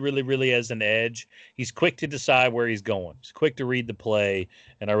really as an edge, he's quick to decide where he's going. He's quick to read the play,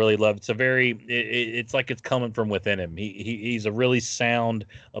 and I really love it. It's like it's coming from within him. He's a really sound,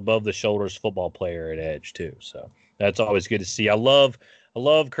 above the shoulders football player at edge too. So that's always good to see. I love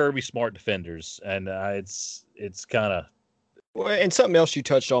Kirby Smart defenders, and it's kind of. Well, and something else you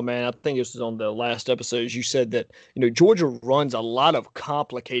touched on, man, I think this was on the last episode, you said that, Georgia runs a lot of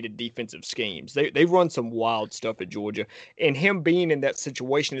complicated defensive schemes. They run some wild stuff at Georgia, and him being in that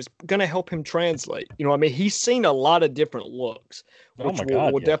situation is going to help him translate. He's seen a lot of different looks, which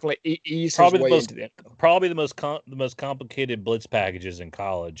will definitely ease his way into that. Probably the most complicated blitz packages in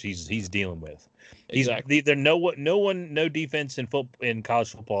college he's dealing with. Exactly. No defense in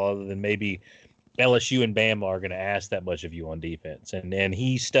college football other than maybe LSU and Bama are going to ask that much of you on defense. And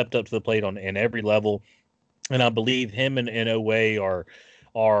he stepped up to the plate in every level. And I believe him and Oweh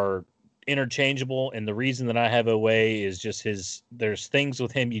are interchangeable. And the reason that I have Oweh is just there's things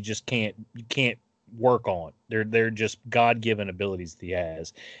with him you can't work on. They're just God-given abilities that he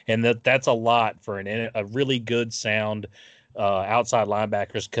has. And that's a lot for a really good, sound outside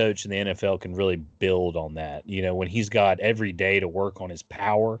linebackers coach in the NFL can really build on that. When he's got every day to work on his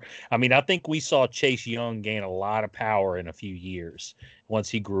power. I mean, I think we saw Chase Young gain a lot of power in a few years once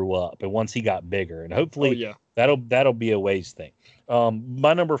he grew up and once he got bigger, and hopefully that'll be a ways thing.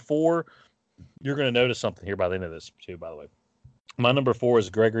 My number 4, you're going to notice something here by the end of this too, by the way. My number 4 is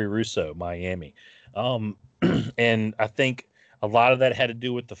Gregory Rousseau, Miami. And I think a lot of that had to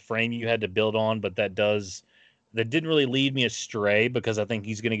do with the frame you had to build on, but that didn't really lead me astray, because I think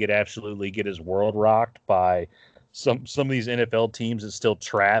he's going to absolutely get his world rocked by some of these NFL teams that still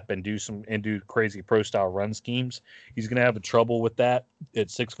trap and do crazy pro style run schemes. He's going to have trouble with that at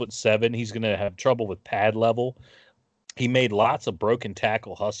 6'7". He's going to have trouble with pad level. He made lots of broken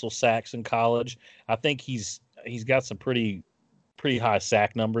tackle hustle sacks in college. I think he's got some pretty high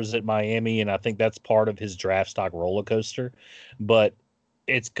sack numbers at Miami, and I think that's part of his draft stock roller coaster. But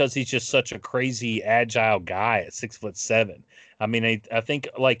it's because he's just such a crazy agile guy at 6'7". I mean, I think,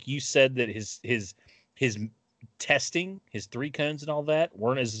 like you said, that his testing, his 3 cones and all that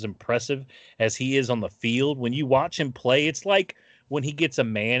weren't as impressive as he is on the field. When you watch him play, it's like when he gets a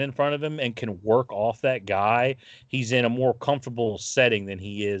man in front of him and can work off that guy, he's in a more comfortable setting than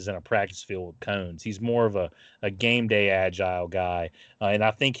he is in a practice field with cones. He's more of a game day agile guy. And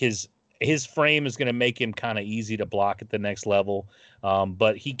I think his frame is going to make him kind of easy to block at the next level.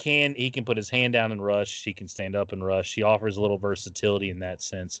 But he can put his hand down and rush. He can stand up and rush. He offers a little versatility in that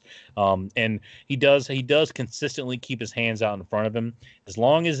sense. And he does consistently keep his hands out in front of him. As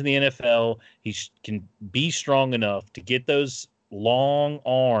long as in the NFL, he can be strong enough to get those long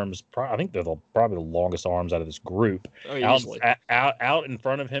arms. I think they're probably the longest arms out of this group. Out in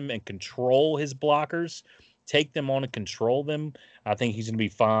front of him and control his blockers, take them on and control them. I think he's going to be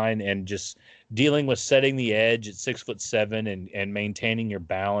fine. And just dealing with setting the edge at 6'7" and maintaining your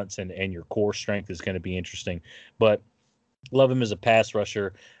balance and your core strength is going to be interesting. But love him as a pass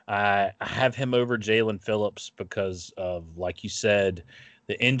rusher. I have him over Jalen Phillips because of, like you said,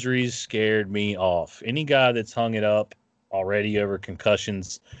 the injuries scared me off. Any guy that's hung it up already over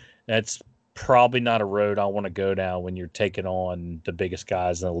concussions, that's probably not a road I want to go down when you're taking on the biggest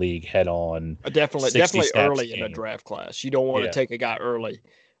guys in the league head on. Definitely early in a draft class. You don't want to take a guy early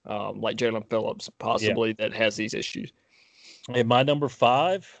like Jalen Phillips, possibly that has these issues. And my number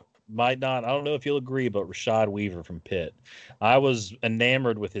 5 might not, I don't know if you'll agree, but Rashad Weaver from Pitt. I was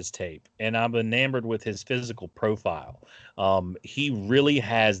enamored with his tape, and I'm enamored with his physical profile. He really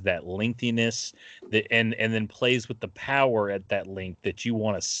has that lengthiness and then plays with the power at that length that you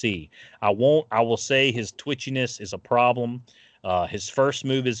want to see. I will say his twitchiness is a problem. His first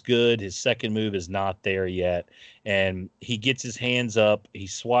move is good. His second move is not there yet. And he gets his hands up. He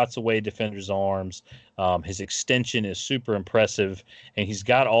swats away defenders' arms. His extension is super impressive. And he's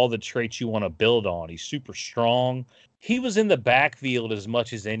got all the traits you want to build on. He's super strong. He was in the backfield as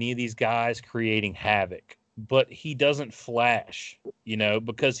much as any of these guys, creating havoc. But he doesn't flash,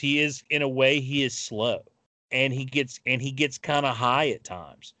 because he is, in a way, he is slow. And he gets kind of high at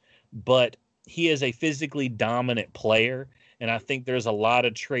times. But he is a physically dominant player. And I think there's a lot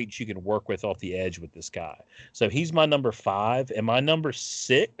of traits you can work with off the edge with this guy. So he's my number 5. And my number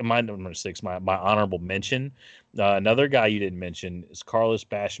 6, my honorable mention, another guy you didn't mention is Carlos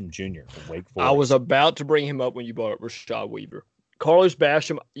Basham Jr. from Wake Forest. I was about to bring him up when you brought up Rashad Weaver. Carlos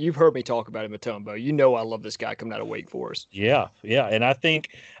Basham, you've heard me talk about him a ton, Bo. You know I love this guy coming out of Wake Forest. Yeah. And I think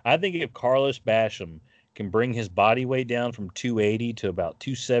if Carlos Basham can bring his body weight down from 280 to about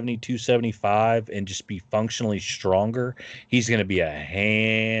 270, 275 and just be functionally stronger, he's going to be a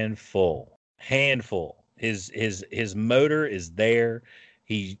handful. His motor is there.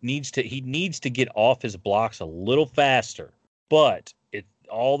 He needs to get off his blocks a little faster, but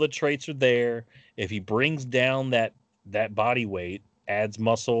all the traits are there. If he brings down that body weight, adds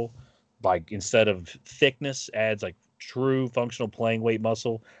muscle, like instead of thickness, adds like true functional playing weight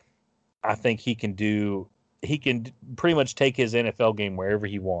muscle, I think he can pretty much take his NFL game wherever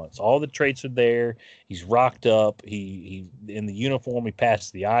he wants. All the traits are there. He's rocked up. He in the uniform, he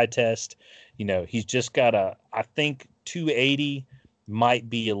passed the eye test. He's just got I think 280 might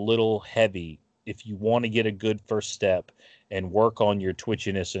be a little heavy if you want to get a good first step and work on your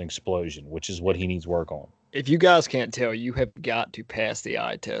twitchiness and explosion, which is what he needs work on. If you guys can't tell, you have got to pass the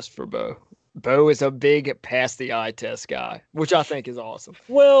eye test for Bo. Bo is a big pass the eye test guy, which I think is awesome.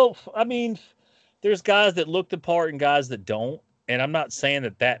 Well, I mean, there's guys that look the part and guys that don't. And I'm not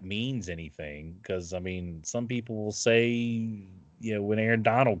saying that means anything because, I mean, some people will say, when Aaron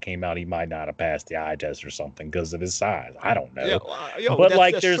Donald came out, he might not have passed the eye test or something because of his size. I don't know.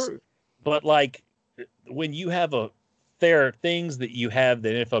 But when you have there are things that you have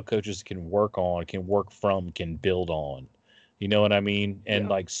that NFL coaches can work on, can work from, can build on. You know what I mean? And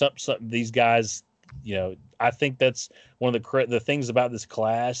like some these guys, I think that's one of the things about this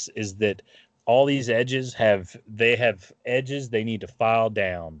class is that all these edges have edges they need to file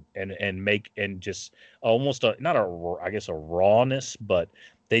down and make and just almost not a rawness, but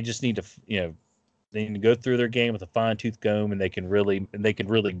they just need to they need to go through their game with a fine tooth comb, and they can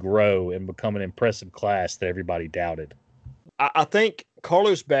really grow and become an impressive class that everybody doubted. I think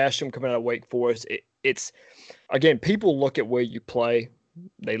Carlos Basham coming out of Wake Forest, it's again, people look at where you play.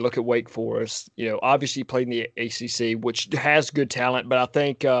 They look at Wake Forest. Obviously you played in the ACC, which has good talent, but I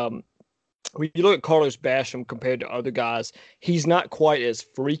think when you look at Carlos Basham compared to other guys, he's not quite as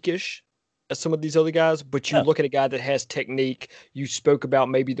freakish as some of these other guys, but you look at a guy that has technique. You spoke about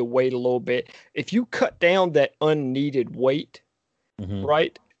maybe the weight a little bit. If you cut down that unneeded weight,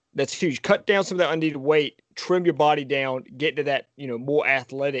 right, that's huge. Cut down some of that unneeded weight, trim your body down, get to that, more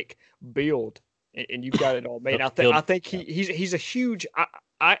athletic build, and you've got it all made. I think he's a huge.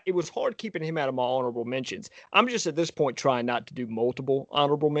 It was hard keeping him out of my honorable mentions. I'm just at this point trying not to do multiple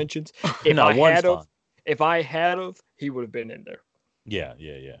honorable mentions. If I had, he would have been in there. Yeah.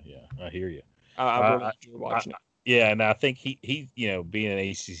 I hear you. I really enjoy watching it. Yeah, and I think he being an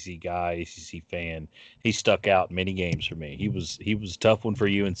ACC guy, ACC fan, he stuck out in many games for me. He was a tough one for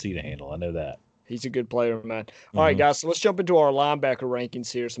UNC to handle. I know that. He's a good player, man. All right, guys, so let's jump into our linebacker rankings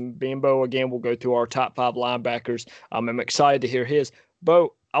here. So Bimbo, again, we'll go through our top 5 linebackers. I'm excited to hear his.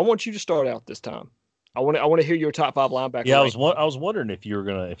 Bo, I want you to start out this time. I want to hear your top 5 linebacker. Yeah, I was wondering if you were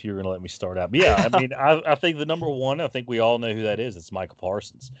gonna let me start out. But yeah, I mean, I think the number one. I think we all know who that is. It's Micah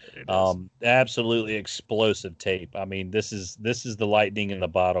Parsons. Absolutely explosive tape. I mean, this is the lightning in the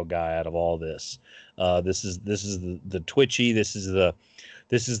bottle guy out of all this. This is the twitchy. This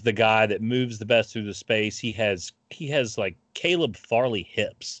is the guy that moves the best through the space. He has like Caleb Farley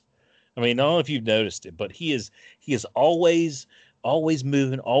hips. I mean, I don't know if you've noticed it, but he is always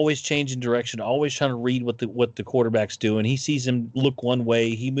moving, always changing direction, always trying to read what the quarterback's doing. He sees him look one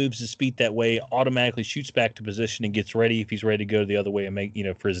way, he moves his feet that way, automatically shoots back to position and gets ready if he's ready to go the other way and make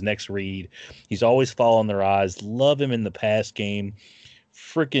for his next read. He's always following their eyes. Love him in the pass game.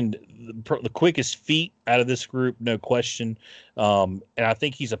 Freaking the quickest feet out of this group, no question. And I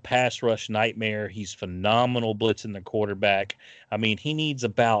think he's a pass rush nightmare. He's phenomenal blitzing the quarterback. I mean, he needs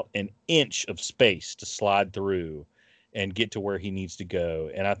about an inch of space to slide through and get to where he needs to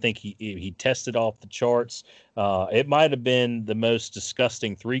go. And I think he tested off the charts. It might have been the most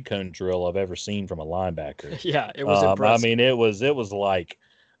disgusting 3-cone drill I've ever seen from a linebacker. Yeah, it was impressive. I mean, it was like,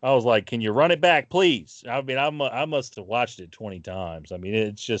 I was like, can you run it back, please? I mean, I must have watched it 20 times. I mean,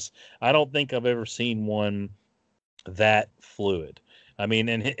 it's just, I don't think I've ever seen one that fluid. I mean,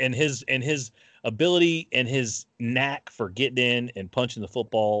 and his ability and his knack for getting in and punching the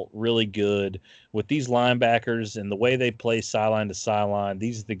football really good with these linebackers and the way they play sideline to sideline.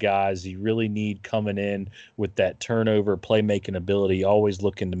 These are the guys you really need coming in with that turnover playmaking ability, always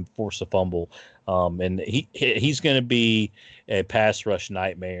looking to force a fumble. And he's going to be a pass rush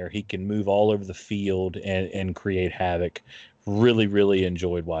nightmare. He can move all over the field and create havoc. Really, really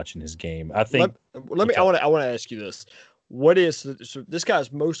enjoyed watching his game. I think. I want to ask you this. So this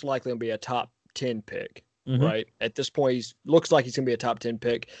guy's most likely going to be a top 10 pick, right? At this point, looks like he's going to be a top 10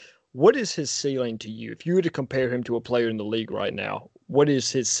 pick. What is his ceiling to you? If you were to compare him to a player in the league right now, what is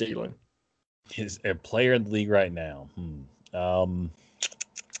his ceiling? A player in the league right now. I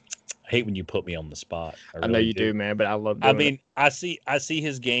hate when you put me on the spot. I know you do, man, but I love doing it. I see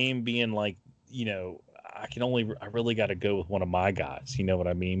his game being like, I really got to go with one of my guys. You know what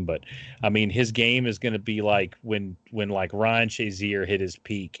I mean? But I mean, his game is going to be like when like Ryan Shazier hit his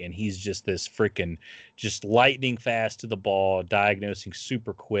peak and he's just this freaking just lightning fast to the ball, diagnosing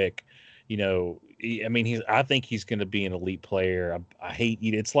super quick. I think he's going to be an elite player. I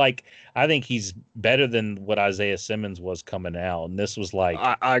think he's better than what Isaiah Simmons was coming out. And this was like,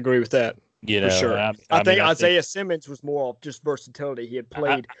 I agree with that. For sure. I think Isaiah Simmons was more of just versatility. He had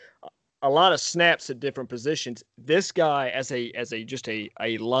played a lot of snaps at different positions. This guy as a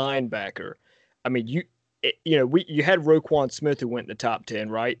linebacker, I mean, you had Roquan Smith who went in the top 10,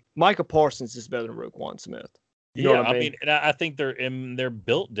 right? Micah Parsons is better than Roquan Smith. You know what I mean? And I think they're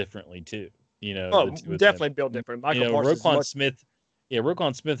built differently too. Definitely built different. Roquan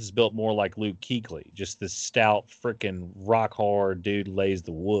Smith is built more like Luke Kuechly, just this stout, freaking rock hard dude lays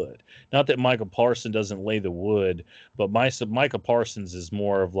the wood. Not that Micah Parsons doesn't lay the wood, but Micah Parsons is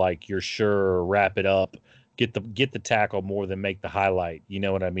more of like your sure wrap it up, get the tackle more than make the highlight. You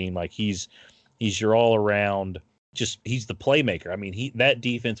know what I mean? Like he's your all around. He's the playmaker. I mean, that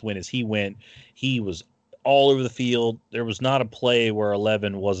defense he was all over the field. There was not a play where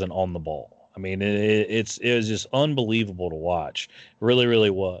 11 wasn't on the ball. I mean, it was just unbelievable to watch. Really, really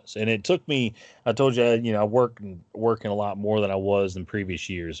was. And it took me. I told you, I working a lot more than I was in previous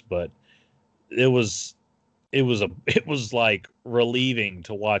years, but it was it was like relieving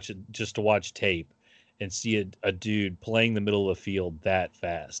to watch it, just to watch tape and see a dude playing the middle of the field that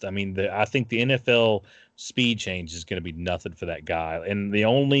fast. I mean, I think the NFL speed change is going to be nothing for that guy. And the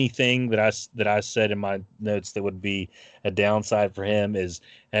only thing that I said in my notes that would be a downside for him is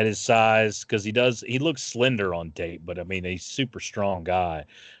at his size, because he looks slender on tape, but I mean, he's a super strong guy.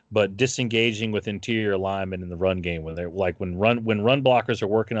 But disengaging with interior linemen in the run game, when they're like when run blockers are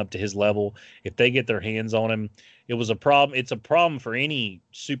working up to his level, if they get their hands on him, it was a problem. It's a problem for any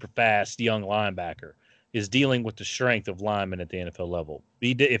super fast young linebacker, is dealing with the strength of linemen at the NFL level.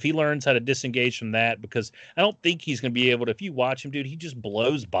 If he learns how to disengage from that, because I don't think he's going to be able to. If you watch him, dude, he just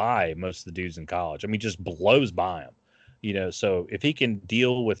blows by most of the dudes in college. I mean, just blows by him. So if he can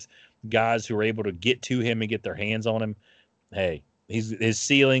deal with guys who are able to get to him and get their hands on him, hey, his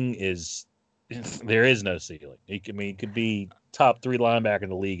ceiling is there is no ceiling. He could be top 3 linebacker in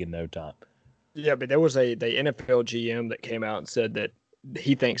the league in no time. Yeah, but there was the NFL GM that came out and said that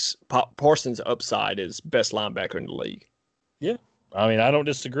he thinks Parsons' upside is best linebacker in the league. Yeah, I mean, I don't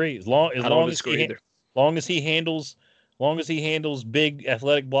disagree. As long as he handles big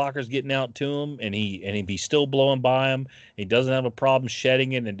athletic blockers getting out to him, and he's still blowing by them, he doesn't have a problem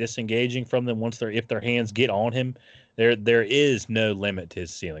shedding it and disengaging from them if their hands get on him. There is no limit to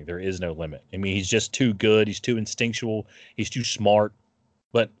his ceiling. There is no limit. I mean, he's just too good. He's too instinctual. He's too smart.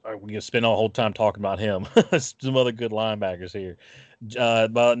 But we're going to spend our whole time talking about him. Some other good linebackers here.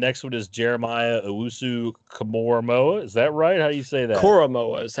 Next one is Jeremiah Owusu-Koramoah. Is that right? How do you say that?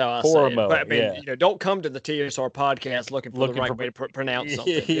 Koramoah is how I say it. But I mean, yeah. Don't come to the TSR podcast looking for the right way to pronounce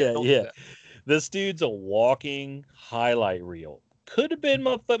something. Yeah. This dude's a walking highlight reel. Could have been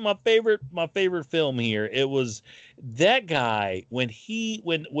my favorite film here. It was that guy when he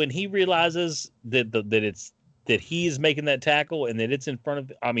realizes that he is making that tackle and that it's in front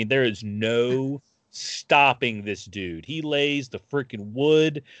of. I mean, there is no stopping this dude. He lays the freaking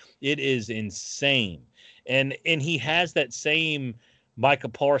wood. It is insane, and he has that same Micah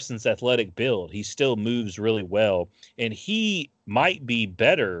Parsons athletic build. He still moves really well, and he might be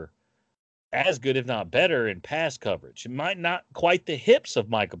better. As good, if not better, in pass coverage. It might not quite the hips of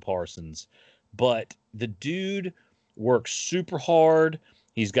Micah Parsons, but the dude works super hard.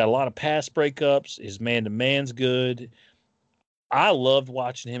 He's got a lot of pass breakups. His man-to-man's good. I loved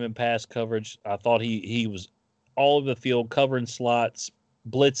watching him in pass coverage. I thought he was all over the field, covering slots,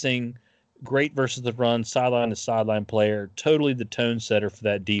 blitzing, great versus the run, sideline to sideline player, totally the tone setter for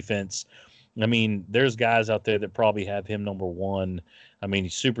that defense. I mean, there's guys out there that probably have him number 1. I mean,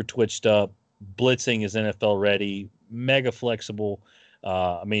 he's super twitched up. Blitzing is NFL ready, mega flexible.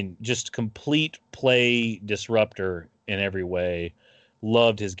 I mean, just complete play disruptor in every way.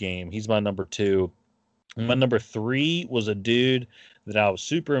 Loved his game. He's my number 2. My number 3 was a dude that I was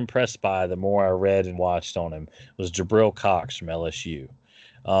super impressed by the more I read and watched on him, was Jabril Cox from LSU.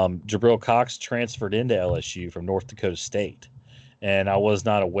 Jabril Cox transferred into LSU from North Dakota State, and I was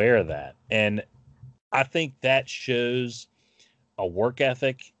not aware of that. And I think that shows a work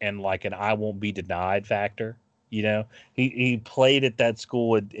ethic and like an I won't be denied factor. He played at that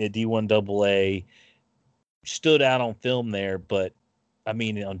school at D1AA, stood out on film there, but I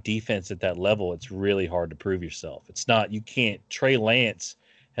mean, on defense at that level, it's really hard to prove yourself. It's not, you can't. Trey Lance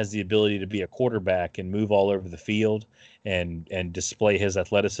has the ability to be a quarterback and move all over the field and display his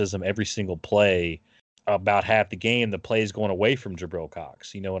athleticism every single play. About half the game, the play is going away from Jabril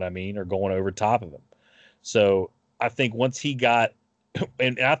Cox, you know what I mean, or going over top of him. So I think once he got,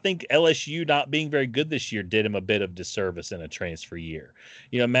 and I think LSU not being very good this year did him a bit of disservice in a transfer year.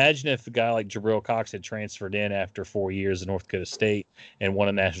 Imagine if a guy like Jabril Cox had transferred in after 4 years at North Dakota State and won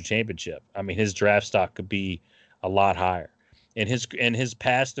a national championship. I mean, his draft stock could be a lot higher. And his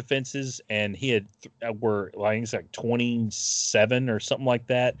pass defenses, and he had were like 27 or something like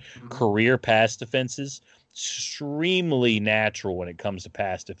that, career pass defenses. Extremely natural when it comes to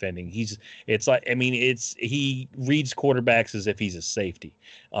pass defending. He reads quarterbacks as if he's a safety.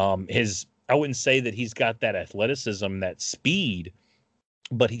 I wouldn't say that he's got that athleticism, that speed,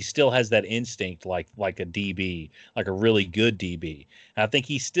 but he still has that instinct like a DB, like a really good DB. And I think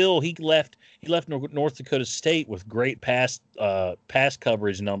he left North Dakota State with great pass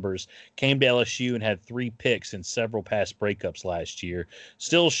coverage numbers, came to LSU and had 3 picks and several pass breakups last year,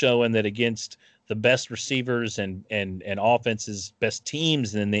 still showing that against the best receivers and offenses, best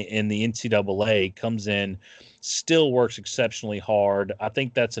teams in the NCAA, comes in, still works exceptionally hard. I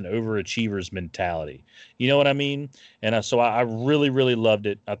think that's an overachiever's mentality. You know what I mean? And so I really, really loved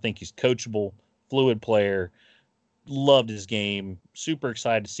it. I think he's coachable, fluid player. Loved his game. Super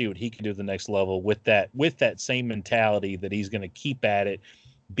excited to see what he can do at the next level with that same mentality that he's going to keep at it.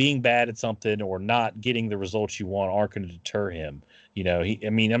 Being bad at something or not getting the results you want aren't going to deter him. You know,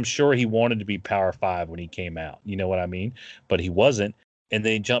 I'm sure he wanted to be Power 5 when he came out. You know what I mean? But he wasn't. And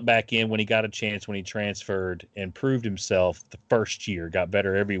then he jumped back in when he got a chance, when he transferred and proved himself the first year, got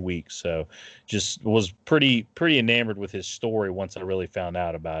better every week. So just was pretty enamored with his story once I really found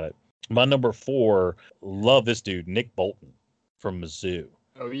out about it. My number 4, love this dude, Nick Bolton from Mizzou.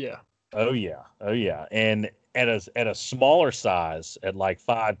 Oh, yeah. Oh, yeah. Oh, yeah. And at a smaller size, at like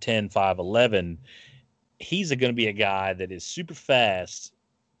 5'10", 5'11", he's going to be a guy that is super fast.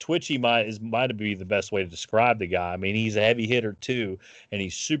 Twitchy might be the best way to describe the guy. I mean, he's a heavy hitter too, and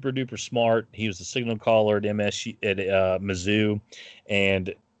he's super duper smart. He was the signal caller at Mizzou,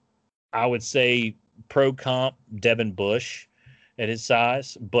 and I would say pro comp Devin Bush at his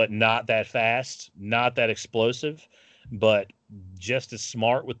size, but not that fast, not that explosive, but just as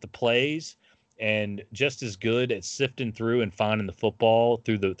smart with the plays and just as good at sifting through and finding the football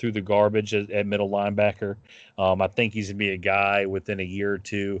through the garbage at middle linebacker. I think he's gonna be a guy within a year or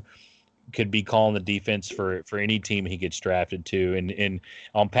two could be calling the defense for any team he gets drafted to. And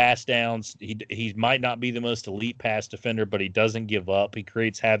on pass downs, he might not be the most elite pass defender, but he doesn't give up. He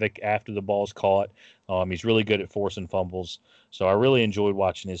creates havoc after the ball's caught. He's really good at forcing fumbles. So I really enjoyed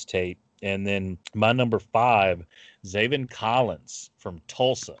watching his tape. And then my number 5, Zaven Collins from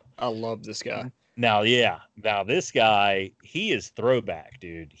Tulsa. I love this guy. Now this guy, he is throwback,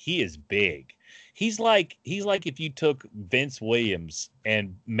 dude. He is big. He's like if you took Vince Williams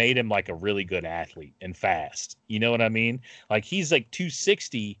and made him like a really good athlete and fast. You know what I mean? Like he's like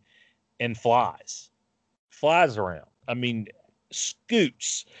 260 and flies around. I mean,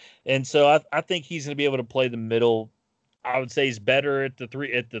 scoots. And so I think he's going to be able to play the middle. I would say he's better at the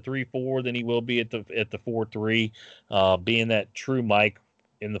 3-4 than he will be at the 4-3. Being that true Mike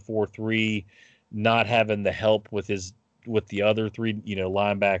in the 4-3, not having the help with the other 3,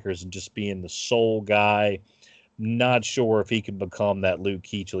 linebackers, and just being the sole guy. Not sure if he can become that Luke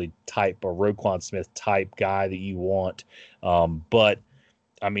Kuechly type or Roquan Smith type guy that you want. But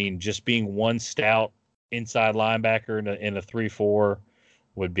I mean, just being one stout inside linebacker in a 3-4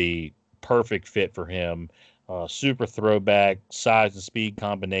 would be perfect fit for him. Super throwback, size and speed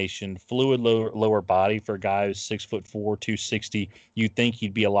combination, fluid lower body for a guy who's 6'4", 260. You'd think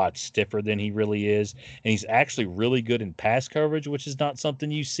he'd be a lot stiffer than he really is. And he's actually really good in pass coverage, which is not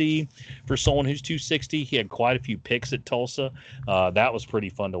something you see for someone who's 260. He had quite a few picks at Tulsa. That was pretty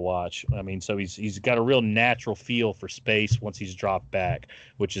fun to watch. I mean, so he's got a real natural feel for space once he's dropped back,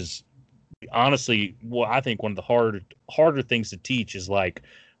 which is honestly, I think one of the harder things to teach is like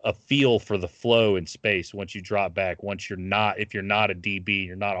a feel for the flow in space once you drop back. If you're not a DB,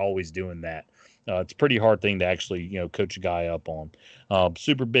 you're not always doing that. It's a pretty hard thing to actually, coach a guy up on.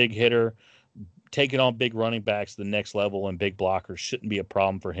 Super big hitter, taking on big running backs to the next level, and big blockers shouldn't be a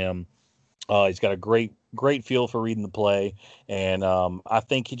problem for him. He's got a great feel for reading the play, and I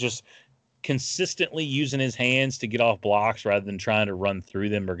think he just consistently using his hands to get off blocks rather than trying to run through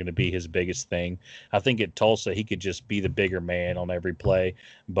them are going to be his biggest thing. I think at Tulsa, he could just be the bigger man on every play.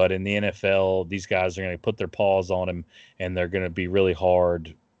 But in the NFL, these guys are going to put their paws on him, and they're going to be really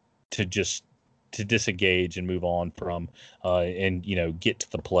hard to disengage and move on from, and get to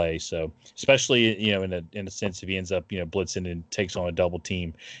the play. So especially in a sense, if he ends up blitzing and takes on a double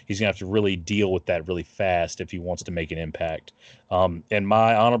team, he's gonna have to really deal with that really fast if he wants to make an impact. And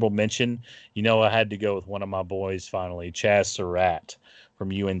my honorable mention, I had to go with one of my boys finally, Chaz Surratt from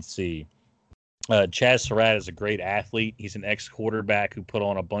UNC. Chaz Surratt is a great athlete. He's an ex-quarterback who put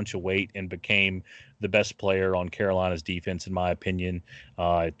on a bunch of weight and became the best player on Carolina's defense, in my opinion.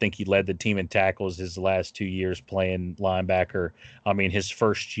 I think he led the team in tackles his last 2 years playing linebacker. I mean, his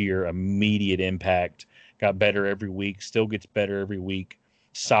first year, immediate impact, got better every week, still gets better every week.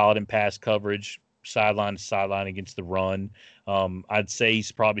 Solid in pass coverage, sideline to sideline against the run. I'd say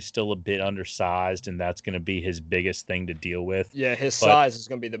he's probably still a bit undersized, and that's going to be his biggest thing to deal with. Yeah, his size is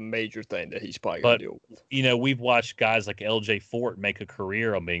going to be the major thing that he's probably going to deal with. We've watched guys like L.J. Fort make a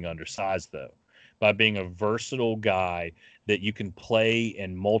career on being undersized, though, by being a versatile guy that you can play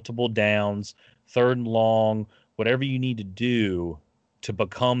in multiple downs, 3rd and long, whatever you need to do to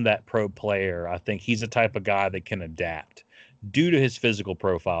become that pro player. I think he's the type of guy that can adapt due to his physical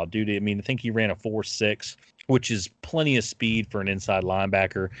profile. I think he ran a 4.6, which is plenty of speed for an inside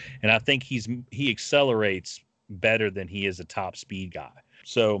linebacker, and I think he accelerates better than he is a top speed guy.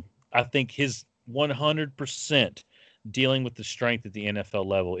 So I think his 100% dealing with the strength at the NFL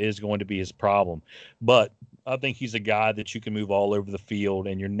level is going to be his problem. But I think he's a guy that you can move all over the field,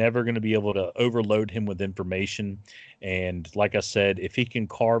 and you're never going to be able to overload him with information. And like I said, if he can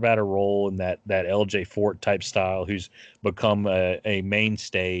carve out a role in that LJ Fort type style, who's become a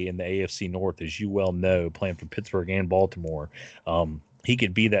mainstay in the AFC North, as you well know, playing for Pittsburgh and Baltimore, he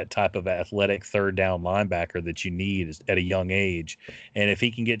could be that type of athletic third down linebacker that you need at a young age. And if he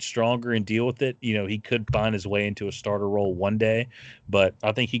can get stronger and deal with it, he could find his way into a starter role one day. But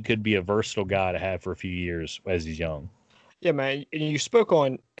I think he could be a versatile guy to have for a few years as he's young. Yeah, man. And you spoke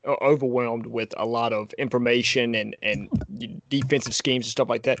on overwhelmed with a lot of information and defensive schemes and stuff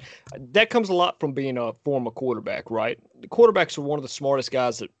like that. That comes a lot from being a former quarterback, right? The quarterbacks are one of the smartest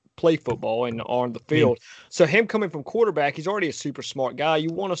guys that play football and are on the field. So him coming from quarterback, he's already a super smart guy. You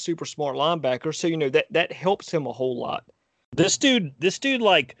want a super smart linebacker, so that helps him a whole lot. This dude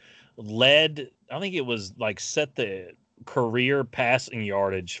like led, I think it was like set the career passing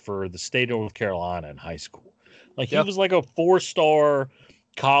yardage for the state of North Carolina in high school. Like he was like a four-star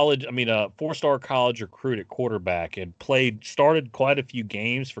college recruit at quarterback and started quite a few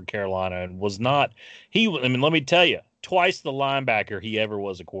games for Carolina and was not, let me tell you, twice the linebacker he ever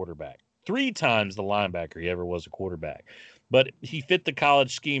was a quarterback. 3 times the linebacker he ever was a quarterback. But he fit the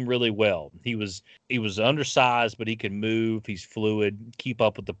college scheme really well. He was undersized, but he can move. He's fluid, keep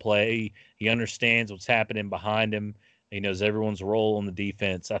up with the play. He understands what's happening behind him. He knows everyone's role on the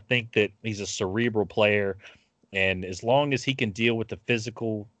defense. I think that he's a cerebral player, and as long as he can deal with the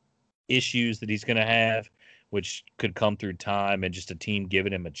physical issues that he's going to have, which could come through time and just a team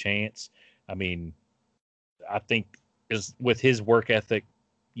giving him a chance, I think with his work ethic,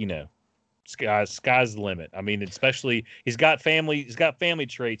 sky's the limit. Especially he's got family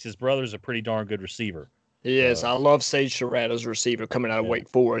traits. His brother's a pretty darn good receiver. He is. I love Sage Surratt as a receiver coming out of Wake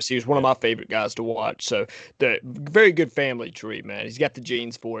Forest. He was one of my favorite guys to watch. So the very good family tree, man. He's got the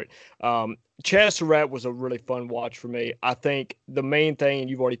genes for it. Chaz Surratt was a really fun watch for me. I think the main thing, and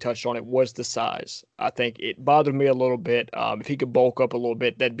you've already touched on it, was the size. I think it bothered me a little bit. If he could bulk up a little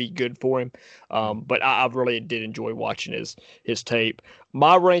bit, that'd be good for him. But I really did enjoy watching his tape.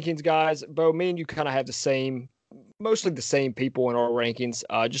 My rankings, guys, Bo, me and you kind of have mostly the same people in our rankings,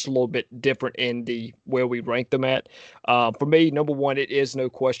 just a little bit different in where we rank them at. For me, number one, it is no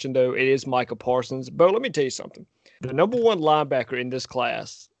question, though. It is Micah Parsons. Bo, let me tell you something. The number one linebacker in this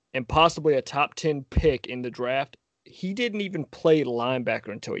class and possibly a top 10 pick in the draft, he didn't even play linebacker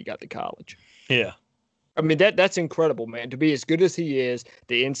until he got to college. Yeah. That's incredible, man. To be as good as he is,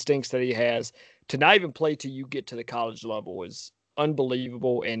 the instincts that he has, to not even play till you get to the college level is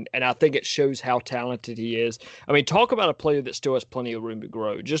unbelievable, and I think it shows how talented he is. Talk about a player that still has plenty of room to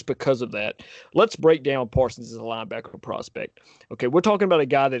grow just because of that. Let's break down Parsons as a linebacker prospect. Okay, we're talking about a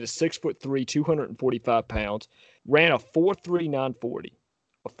guy that is 6'3", 245 pounds, ran a 4.39 40,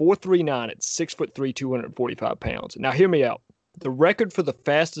 a 4.39 at 6'3", 245 pounds. Now, hear me out. The record for the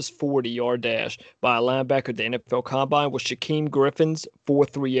fastest 40-yard dash by a linebacker at the NFL Combine was Shaquem Griffin's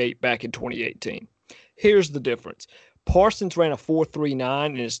 4.38 back in 2018. Here's the difference. Parsons ran a 4.39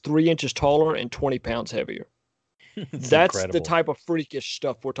 and is 3 inches taller and 20 pounds heavier. That's incredible. The type of freakish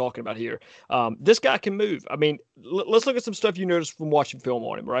stuff we're talking about here. This guy can move. Let's look at some stuff you noticed from watching film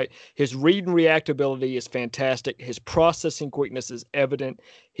on him, right? His read and react ability is fantastic. His processing quickness is evident.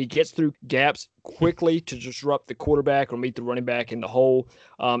 He gets through gaps quickly to disrupt the quarterback or meet the running back in the hole.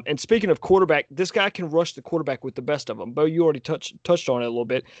 And speaking of quarterback, this guy can rush the quarterback with the best of them. Bo, you already touched on it a little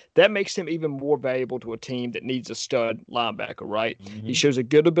bit. That makes him even more valuable to a team that needs a stud linebacker, right? Mm-hmm. He shows a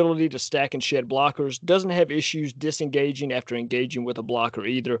good ability to stack and shed blockers, doesn't have issues disengaging after engaging with a blocker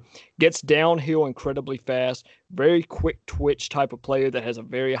either, gets downhill incredibly fast, very quick twitch type of player that has a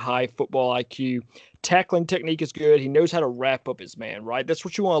very high football IQ. Tackling technique is good. He knows how to wrap up his man, right? That's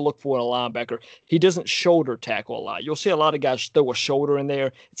what you want to look for in a linebacker. He doesn't shoulder tackle a lot. You'll see a lot of guys throw a shoulder in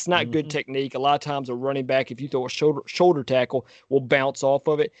there. It's not good technique. A lot of times a running back, if you throw a shoulder tackle, will bounce off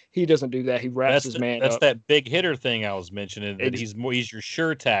of it. He doesn't do that. He wraps his man up. That's that big hitter thing I was mentioning, that he's your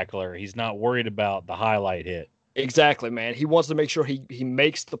sure tackler. He's not worried about the highlight hit. Exactly, man. He wants to make sure he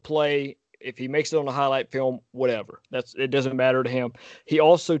makes the play If he makes it on a highlight film, whatever. It doesn't matter to him. He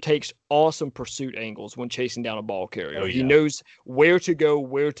also takes awesome pursuit angles when chasing down a ball carrier. Oh, yeah. He knows where to go,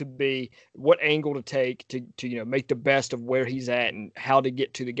 where to be, what angle to take to make the best of where he's at and how to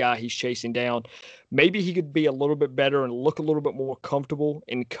get to the guy he's chasing down. Maybe he could be a little bit better and look a little bit more comfortable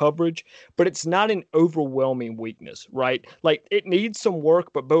in coverage, but it's not an overwhelming weakness, right? Like, it needs some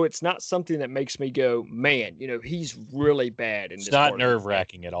work, but Bo, it's not something that makes me go, man, he's really bad in this. It's not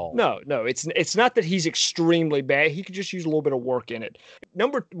nerve-wracking at all. No, it's not that he's extremely bad. He could just use a little bit of work in it.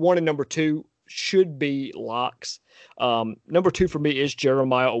 Number 1 and number 2 should be locks. Number 2 for me is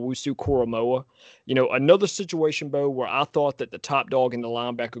Jeremiah Owusu-Koramoah. Another situation, Bo, where I thought that the top dog in the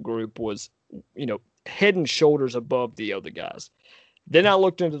linebacker group was, head and shoulders above the other guys. Then I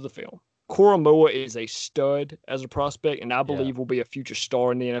looked into the film. Koramoah is a stud as a prospect, and I believe will be a future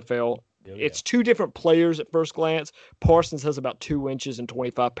star in the NFL. It's two different players at first glance. Parsons has about 2 inches and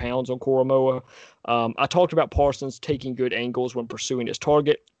 25 pounds on Koramoah. I talked about Parsons taking good angles when pursuing his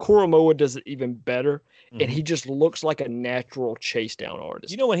target. Koramoah does it even better, and he just looks like a natural chase down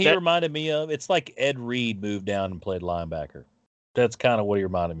artist. You know what he reminded me of? It's like Ed Reed moved down and played linebacker. That's kind of what he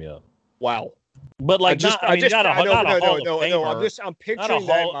reminded me of. Wow. But I'm picturing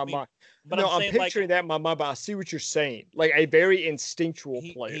that in my mind. But no, I'm picturing that in my mind, but I see what you're saying. Like a very instinctual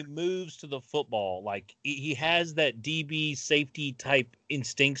player. He moves to the football. Like he has that DB safety type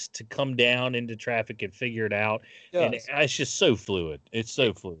instincts to come down into traffic and figure it out. And it's just so fluid. It's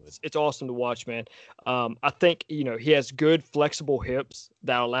so fluid. It's awesome to watch, man. I think, he has good flexible hips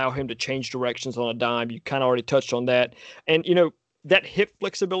that allow him to change directions on a dime. You kind of already touched on that. And, that hip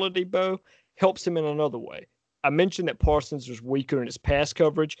flexibility, Bo, helps him in another way. I mentioned that Parsons was weaker in his pass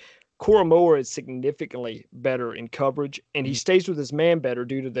coverage. Koramoah is significantly better in coverage, and he stays with his man better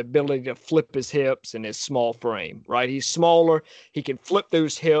due to the ability to flip his hips and his small frame, right? He's smaller. He can flip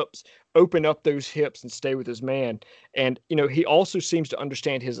those hips, open up those hips, and stay with his man. And, he also seems to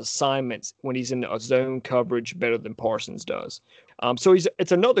understand his assignments when he's in a zone coverage better than Parsons does. So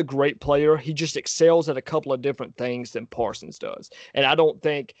it's another great player. He just excels at a couple of different things than Parsons does. And I don't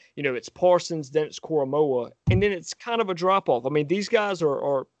think, it's Parsons, then it's Koramoah, and then it's kind of a drop-off. I mean, these guys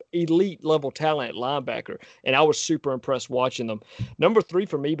are elite level talent at linebacker, and I was super impressed watching them. Number 3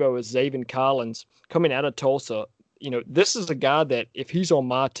 for me, Bo, is Zaven Collins coming out of Tulsa. This is a guy that if he's on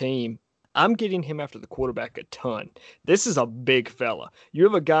my team, I'm getting him after the quarterback a ton. This is a big fella. You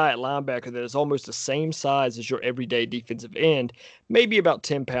have a guy at linebacker that is almost the same size as your everyday defensive end, maybe about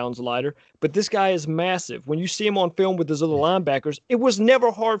 10 pounds lighter, but this guy is massive. When you see him on film with his other linebackers, it was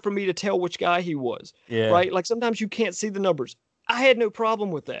never hard for me to tell which guy he was, right? Like sometimes you can't see the numbers. I had no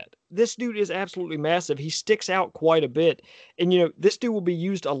problem with that. This dude is absolutely massive. He sticks out quite a bit. And, this dude will be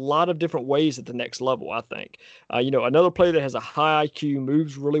used a lot of different ways at the next level, I think. Another player that has a high IQ,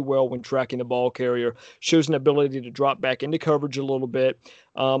 moves really well when tracking the ball carrier, shows an ability to drop back into coverage a little bit.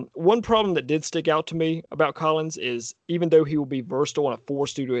 One problem that did stick out to me about Collins is even though he will be versatile and a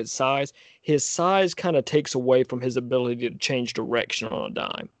force due to his size kind of takes away from his ability to change direction on a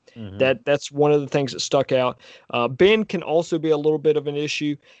dime. That's one of the things that stuck out. Bend can also be a little bit of an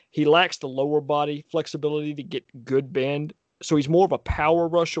issue. He lacks the lower body flexibility to get good bend, so he's more of a power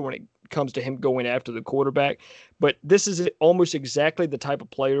rusher when it comes to him going after the quarterback. But this is almost exactly the type of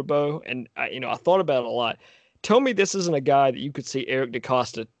player, Bo, and I thought about it a lot. Tell me this isn't a guy that you could see Eric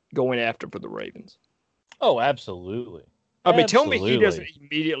DeCosta going after for the Ravens. Oh, absolutely. I mean, tell me he doesn't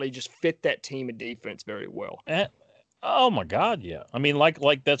immediately just fit that team and defense very well. Oh my God, yeah. I mean, like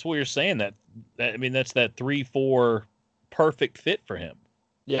that's what you're saying. That's that 3-4 perfect fit for him.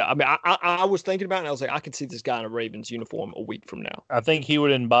 Yeah, I mean, I was thinking about it, and I was like, I could see this guy in a Ravens uniform a week from now. I think he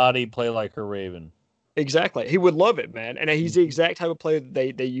would embody play like a Raven. Exactly. He would love it, man. And he's the exact type of player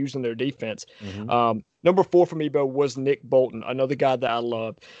that they use in their defense. Number 4 for me, Bo, was Nick Bolton, another guy that I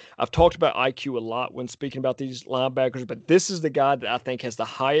loved. I've talked about IQ a lot when speaking about these linebackers, but this is the guy that I think has the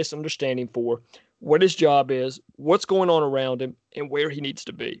highest understanding for what his job is, what's going on around him, and where he needs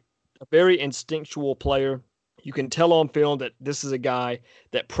to be. A very instinctual player. You can tell on film that this is a guy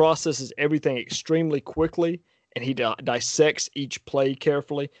that processes everything extremely quickly, and he dissects each play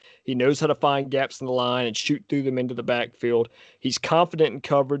carefully. He knows how to find gaps in the line and shoot through them into the backfield. He's confident in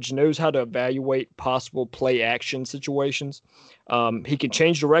coverage, knows how to evaluate possible play action situations. He can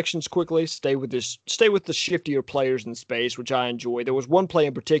change directions quickly, stay with the shiftier players in space, which I enjoy. There was one play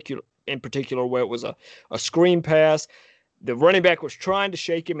in particular where it was a screen pass. The running back was trying to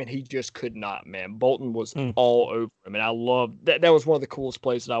shake him, and he just could not, man. Bolton was all over him, and I love that. That was one of the coolest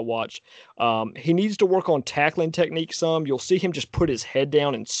plays that I watched. He needs to work on tackling technique some. You'll see him just put his head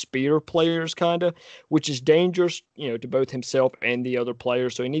down and spear players, kind of, which is dangerous, to both himself and the other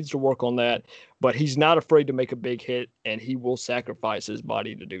players. So he needs to work on that. But he's not afraid to make a big hit, and he will sacrifice his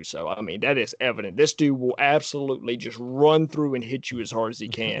body to do so. I mean, that is evident. This dude will absolutely just run through and hit you as hard as he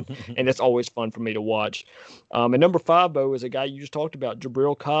can, and it's always fun for me to watch. And number 5, Bo, is a guy you just talked about,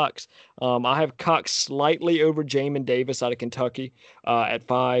 Jabril Cox. I have Cox slightly over Jamin Davis out of Kentucky at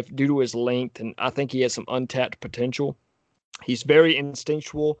 5 due to his length, and I think he has some untapped potential. He's very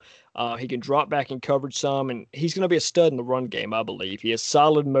instinctual. He can drop back in coverage some, and he's going to be a stud in the run game, I believe. He has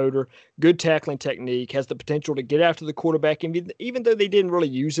solid motor, good tackling technique, has the potential to get after the quarterback. And even though they didn't really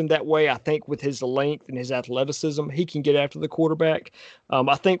use him that way, I think with his length and his athleticism, he can get after the quarterback.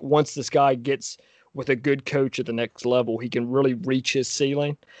 I think once this guy gets with a good coach at the next level, he can really reach his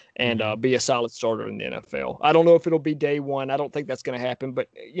ceiling and be a solid starter in the NFL. I don't know if it'll be day one. I don't think that's going to happen. But,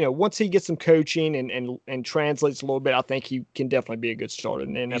 once he gets some coaching and translates a little bit, I think he can definitely be a good starter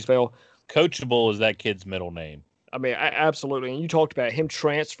in the NFL. Coachable is that kid's middle name. I mean, absolutely. And you talked about him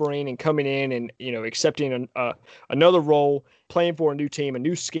transferring and coming in and, accepting another role, playing for a new team, a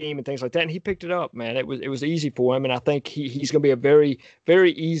new scheme and things like that. And he picked it up, man. It was easy for him. And I think he's going to be a very,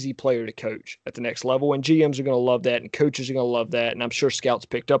 very easy player to coach at the next level. And GMs are going to love that. And coaches are going to love that. And I'm sure scouts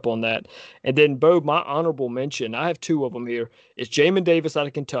picked up on that. And then, Bo, my honorable mention, I have 2 of them here, is Jamin Davis out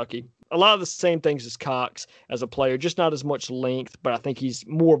of Kentucky. A lot of the same things as Cox as a player, just not as much length, but I think he's a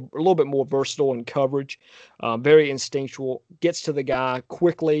little bit more versatile in coverage, very instinctual, gets to the guy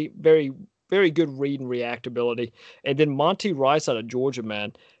quickly, very, very good read and reactability. And then Monty Rice out of Georgia,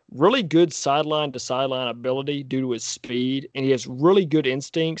 man, really good sideline to sideline ability due to his speed, and he has really good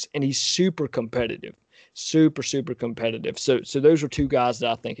instincts, and he's super competitive, super, super competitive. So those are 2 guys that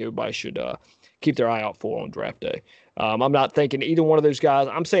I think everybody should keep their eye out for on draft day. I'm not thinking either one of those guys.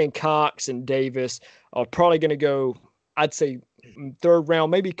 I'm saying Cox and Davis are probably going to go, I'd say, 3rd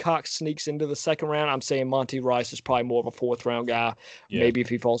round. Maybe Cox sneaks into the 2nd round. I'm saying Monty Rice is probably more of a 4th round guy, maybe if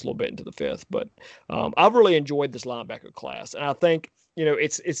he falls a little bit into the 5th. But I've really enjoyed this linebacker class. And I think,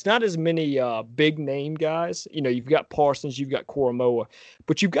 it's not as many big name guys. You've got Parsons, you've got Koromoa,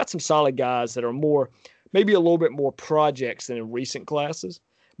 but you've got some solid guys that are maybe a little bit more projects than in recent classes.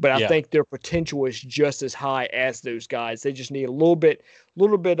 But I think their potential is just as high as those guys. They just need a little bit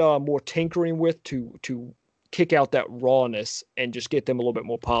more tinkering with to kick out that rawness and just get them a little bit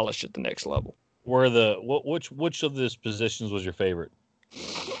more polished at the next level. Which of these positions was your favorite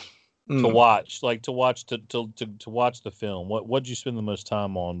to watch? Like to watch the film. What'd you spend the most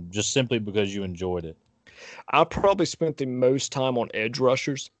time on? Just simply because you enjoyed it. I probably spent the most time on edge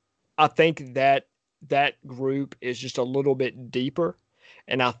rushers. I think that group is just a little bit deeper.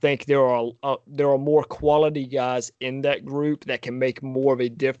 And I think there are more quality guys in that group that can make more of a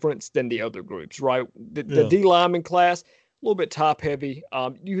difference than the other groups, right? The D lineman class, a little bit top heavy.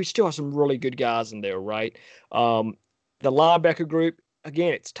 You still have some really good guys in there, right? The linebacker group,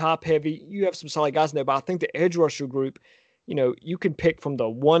 again, it's top heavy. You have some solid guys in there, but I think the edge rusher group, you can pick from the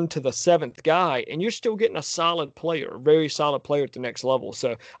 1 to the 7th guy, and you're still getting a solid player, a very solid player at the next level.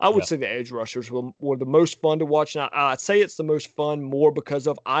 So I would say the edge rushers were the most fun to watch. And I'd say it's the most fun more because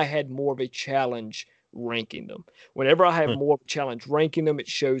I had more of a challenge ranking them. Whenever I have more of a challenge ranking them, it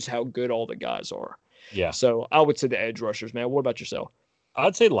shows how good all the guys are. Yeah. So I would say the edge rushers, man. What about yourself?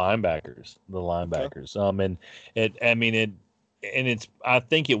 I'd say linebackers, the linebackers. Okay. I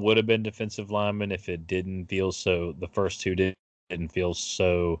think it would have been defensive linemen if it didn't feel so. The first 2 didn't feel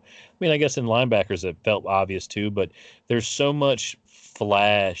so. I mean, I guess in linebackers it felt obvious too, but there's so much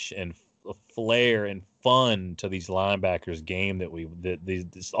flash and flair and fun to these linebackers game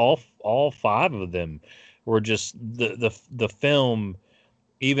that all 5 of them were just the film,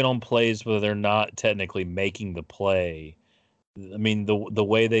 even on plays where they're not technically making the play. I mean, the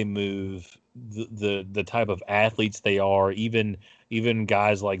way they move, the type of athletes they are, even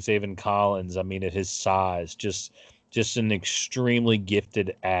guys like Zaven Collins, I mean, at his size, just an extremely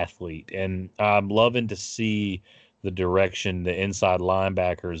gifted athlete. And I'm loving to see the direction the inside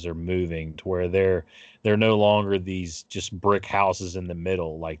linebackers are moving to where they're no longer these just brick houses in the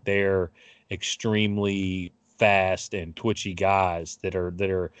middle. Like they're extremely fast and twitchy guys that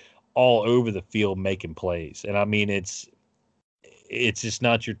are all over the field making plays. And I mean, it's just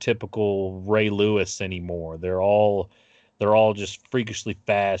not your typical Ray Lewis anymore. They're all just freakishly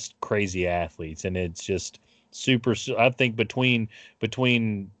fast, crazy athletes, and it's just super. I think between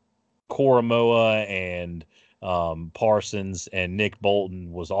Koromoa and Parsons and Nick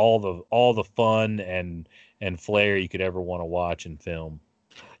Bolton was all the fun and and flair you could ever want to watch in film.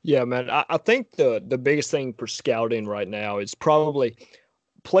 Yeah, man. I think the biggest thing for scouting right now is probably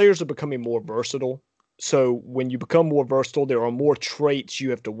players are becoming more versatile. So when you become more versatile, there are more traits you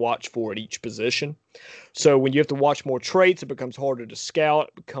have to watch for at each position. So when you have to watch more traits, it becomes harder to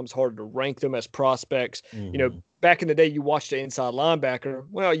scout. It becomes harder to rank them as prospects. Mm-hmm. You know, back in the day, you watched an inside linebacker.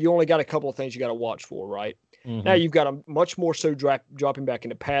 Well, you only got a couple of things you got to watch for, right? Mm-hmm. Now you've got a much more so dropping back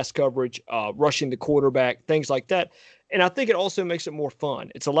into pass coverage, rushing the quarterback, things like that. And I think it also makes it more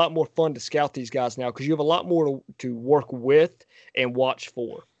fun. It's a lot more fun to scout these guys now because you have a lot more to work with and watch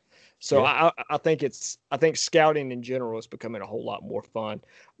for. So yeah. I think scouting in general is becoming a whole lot more fun.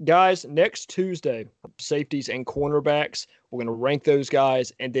 Guys, next Tuesday, safeties and cornerbacks, we're going to rank those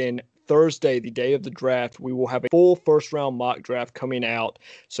guys. And then Thursday, the day of the draft, we will have a full first-round mock draft coming out.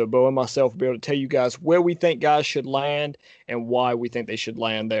 So Bo and myself will be able to tell you guys where we think guys should land and why we think they should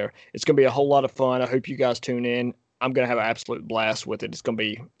land there. It's going to be a whole lot of fun. I hope you guys tune in. I'm going to have an absolute blast with it. It's going to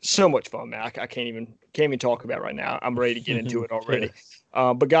be so much fun, man. I can't even talk about it right now. I'm ready to get into it already.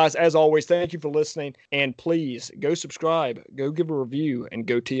 But guys, as always, thank you for listening. And please go subscribe, go give a review, and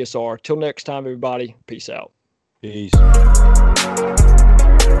go TSR. Till next time, everybody. Peace out. Peace.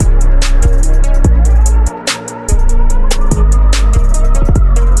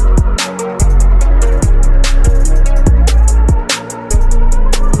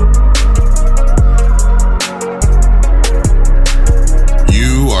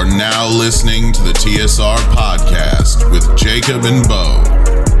 Now listening to the TSR podcast with Jacob and Bo.